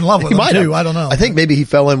have fallen in love with he him might too. have. I don't know. I think maybe he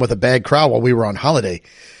fell in with a bad crowd while we were on holiday.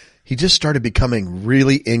 He just started becoming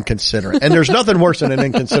really inconsiderate. And there's nothing worse than an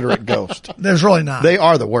inconsiderate ghost. There's really not. They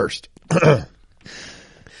are the worst.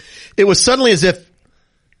 It was suddenly as if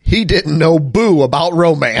he didn't know boo about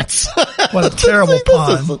romance. What a terrible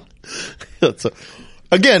pun.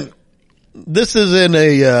 Again, this is in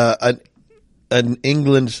an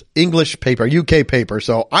English paper, UK paper,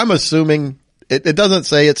 so I'm assuming it doesn't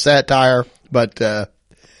say it's satire, but I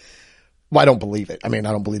don't believe it. I mean,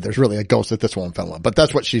 I don't believe there's really a ghost that this woman fell in love, but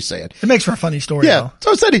that's what she's saying. It makes for a funny story, Yeah. though.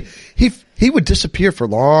 So I said he would disappear for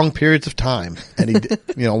long periods of time. And he,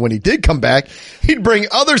 when he did come back, he'd bring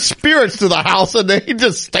other spirits to the house and they'd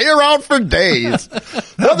just stay around for days.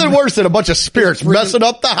 Nothing worse than a bunch of spirits messing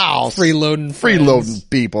up the house. Freeloading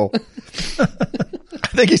people. I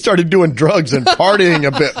think he started doing drugs and partying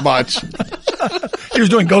a bit much. He was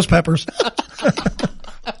doing ghost peppers.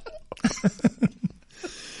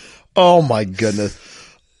 Oh my goodness.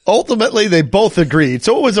 Ultimately, they both agreed.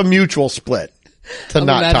 So it was a mutual split to I'm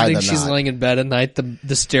not tie imagining the she's knot. laying in bed at night.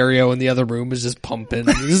 The stereo in the other room is just pumping.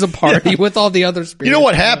 This is a party with all the other spirits. You know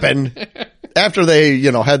what happened? After they,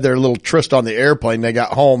 had their little tryst on the airplane, they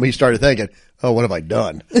got home, he started thinking, oh, what have I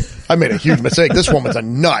done? I made a huge mistake. This woman's a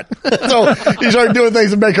nut. So he started doing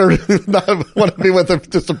things to make her not want to be with her,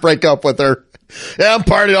 just to break up with her. Yeah, I'm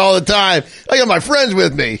partying all the time. I got my friends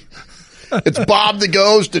with me. It's Bob the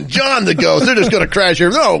Ghost and John the Ghost. They're just going to crash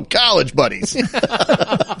here. No, college buddies.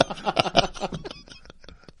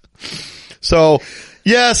 So,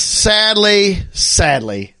 yes, sadly,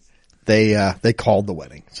 they called the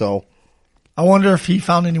wedding. So, I wonder if he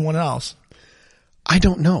found anyone else. I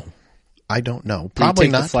don't know. Probably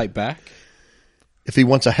take not. the flight back. If he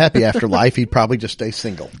wants a happy afterlife, he'd probably just stay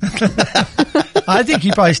single. I think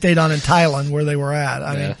he probably stayed on in Thailand where they were at.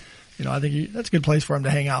 I Yeah. mean, I think that's a good place for him to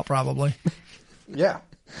hang out, probably. Yeah.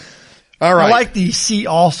 All right. I like the see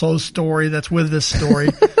also story that's with this story.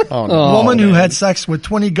 Oh, A no. woman who had sex with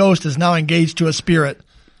 20 ghosts is now engaged to a spirit.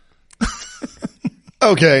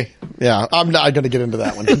 Okay. Yeah. I'm not going to get into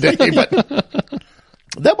that one today, but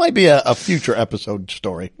that might be a future episode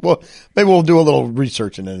story. Well, maybe we'll do a little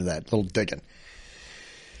researching into that, a little digging.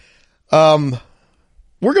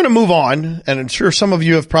 We're going to move on, and I'm sure some of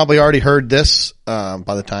you have probably already heard this by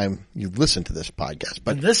the time you listen to this podcast.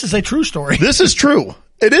 But This is a true story. this is true.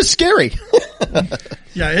 It is scary.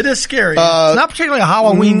 Yeah, it is scary. It's not particularly a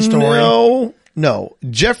Halloween story. No.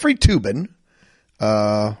 Jeffrey Toobin,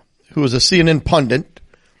 who was a CNN pundit,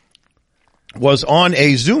 was on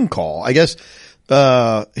a Zoom call. I guess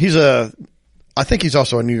I think he's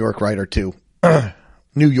also a New York writer too.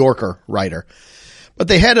 New Yorker writer. But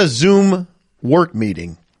they had a Zoom work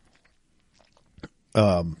meeting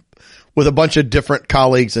with a bunch of different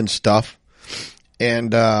colleagues and stuff.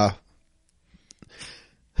 And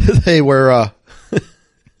they were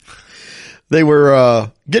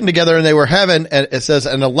getting together and they were having, it says,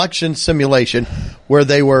 an election simulation where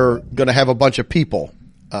they were going to have a bunch of people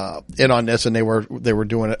in on this, and they were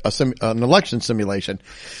doing an election simulation.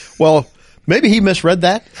 Well, maybe he misread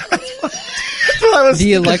that.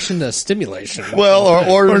 The election stimulation. Well,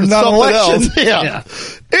 or not something election. else. Yeah.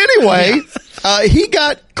 Anyway, he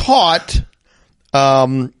got caught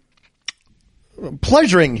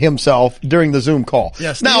pleasuring himself during the Zoom call.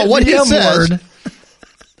 Yes. Now, the what he M says, word.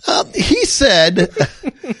 he said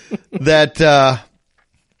that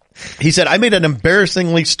he said, I made an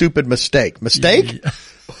embarrassingly stupid mistake. Mistake?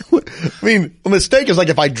 I mean, a mistake is like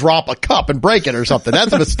if I drop a cup and break it or something.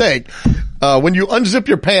 That's a mistake. When you unzip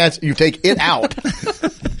your pants, you take it out.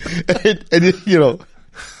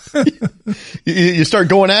 You start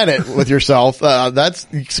going at it with yourself.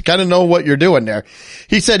 You kind of know what you're doing there.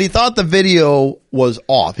 He said he thought the video was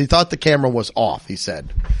off. He thought the camera was off, he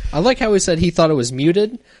said. I like how he said he thought it was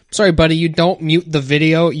muted. Sorry, buddy, you don't mute the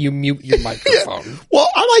video, you mute your microphone. Yeah. Well,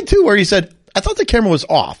 I like too where he said, I thought the camera was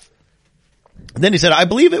off. And then he said, I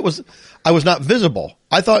believe I was not visible.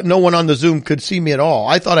 I thought no one on the Zoom could see me at all.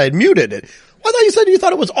 I thought I had muted it. Well, I thought you said you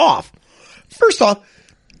thought it was off. First off,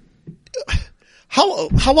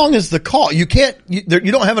 how long is the call? You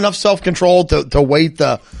don't have enough self-control to wait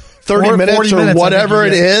the 30 Or minutes 40 or minutes, whatever I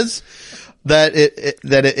it think,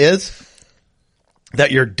 yeah. is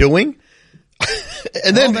that you're doing.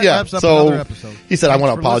 And then, that yeah, wraps up so another episode. he said, I Thanks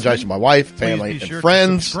want to for apologize listening. to my wife, Please family, be sure and to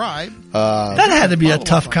friends. subscribe. That had to be a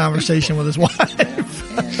tough conversation with his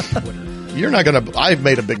wife. You're not going to, I've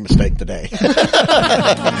made a big mistake today.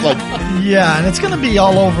 Like, Yeah, and it's going to be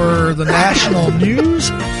all over the national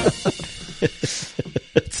news.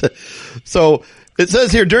 so it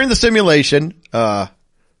says here during the simulation,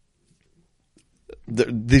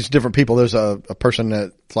 these different people, there's a person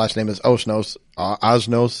that last name is Osnos,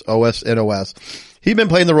 O-S-N-O-S. He'd been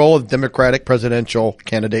playing the role of Democratic presidential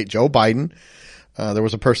candidate Joe Biden. There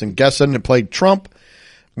was a person Gesson that played Trump.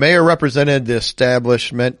 Mayer represented the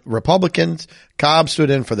establishment Republicans. Cobb stood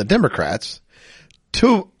in for the Democrats.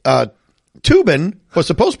 Tubin was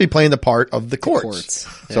supposed to be playing the part of the courts.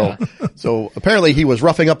 Yeah. So apparently he was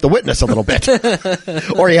roughing up the witness a little bit,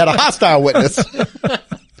 or he had a hostile witness.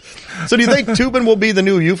 So do you think Tubin will be the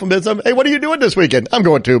new euphemism? Hey, what are you doing this weekend? I'm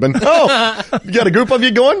going Tubin. Oh, you got a group of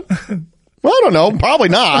you going? Well, I don't know. Probably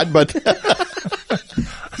not, but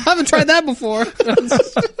I haven't tried that before.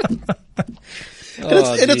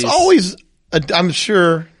 it's always, I'm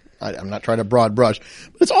sure, I'm not trying to broad brush,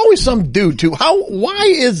 but it's always some dude too. Why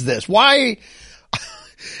is this? Why?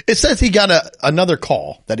 It says he got another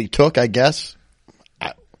call that he took, I guess.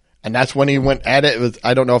 And that's when he went at it.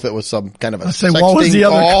 I don't know if it was some kind of a sexting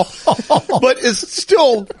call, but it's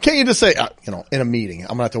still, can't you just say, in a meeting, I'm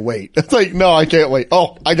going to have to wait. It's like, no, I can't wait.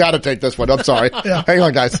 Oh, I got to take this one. I'm sorry. Yeah. Hang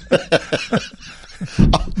on, guys.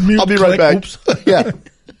 I'll be right back. Oops. Yeah.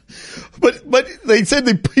 But they said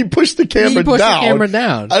he pushed the camera down. The camera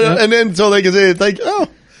down. And then so they can say, it's like, oh,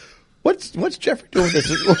 what's Jeffrey doing with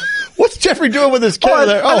this? What's Jeffrey doing with this camera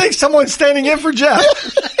there? I think someone's standing in for Jeff.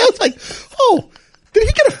 It's like, oh, did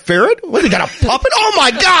he get a ferret? What, he got a puppet? Oh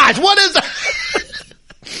my gosh, what is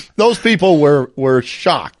that? Those people were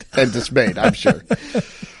shocked and dismayed, I'm sure.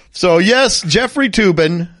 So yes, Jeffrey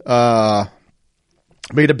Tubin,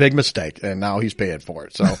 made a big mistake and now he's paying for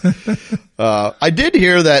it. So, I did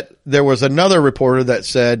hear that there was another reporter that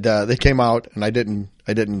said, they came out and I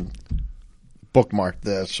didn't bookmark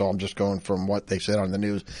this. So I'm just going from what they said on the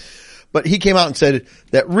news, but he came out and said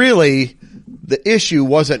that really the issue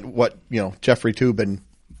wasn't what, Jeffrey Tubin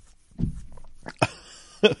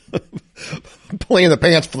playing the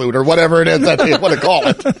pants flute or whatever it is that they want to call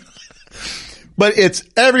it. But it's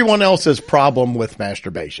everyone else's problem with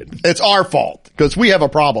masturbation. It's our fault because we have a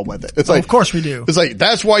problem with it. It's like, of course we do. It's like,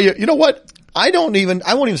 that's why you know what? I won't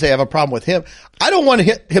even say I have a problem with him. I don't want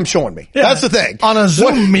him showing me. Yeah, that's the thing. On a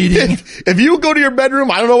Zoom meeting. If you go to your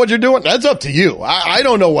bedroom, I don't know what you're doing. That's up to you. I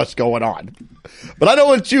don't know what's going on. But I don't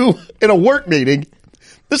want you in a work meeting.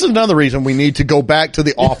 This is another reason we need to go back to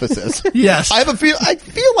the offices. Yes. I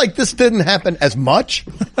feel like this didn't happen as much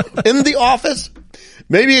in the office.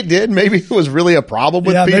 Maybe it did. Maybe it was really a problem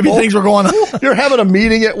with people. Maybe things were going on. You're having a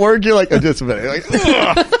meeting at work. You're like, just a minute. Like,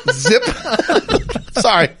 zip.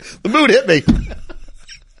 Sorry. The mood hit me.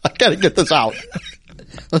 I gotta get this out.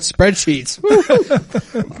 The spreadsheets.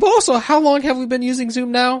 But also, how long have we been using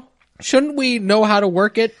Zoom now? Shouldn't we know how to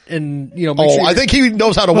work it and, make sure I think he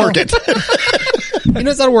knows how to work it. He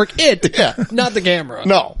knows how to work it, Yeah. not the camera.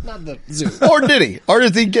 No. Not the Zoom. Or did he? Or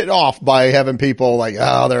does he get off by having people like,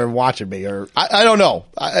 oh, they're watching me? Or I don't know.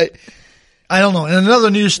 I don't know. In another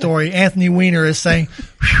news story, Anthony Weiner is saying,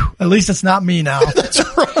 at least it's not me now. That's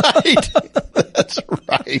right. That's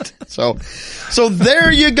right. So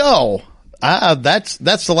there you go. That's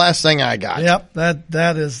the last thing I got. Yep.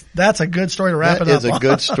 That's a good story to wrap it up on. That is a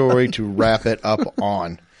good story to wrap it up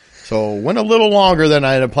on. So went a little longer than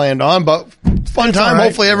I had planned on, but fun time. Right.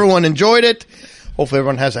 Hopefully everyone enjoyed it. Hopefully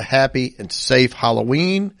everyone has a happy and safe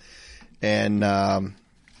Halloween. And,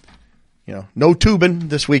 no tubing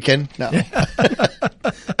this weekend. No.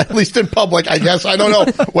 At least in public, I guess. I don't know.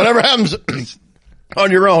 Whatever happens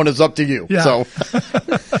on your own is up to you. Yeah. So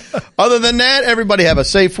other than that, everybody have a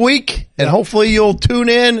safe week and hopefully you'll tune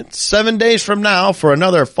in 7 days from now for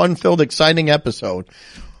another fun-filled, exciting episode.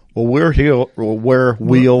 Well, we're here where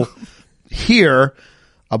we'll hear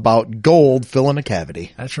about gold filling a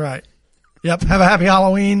cavity. That's right. Yep. Have a happy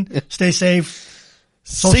Halloween. Stay safe.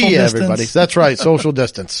 Social See you, distance. everybody. That's right. Social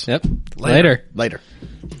distance. Yep. Later.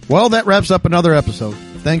 Well, that wraps up another episode.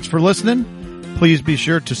 Thanks for listening. Please be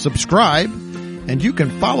sure to subscribe, and you can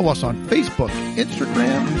follow us on Facebook,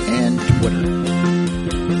 Instagram, and Twitter.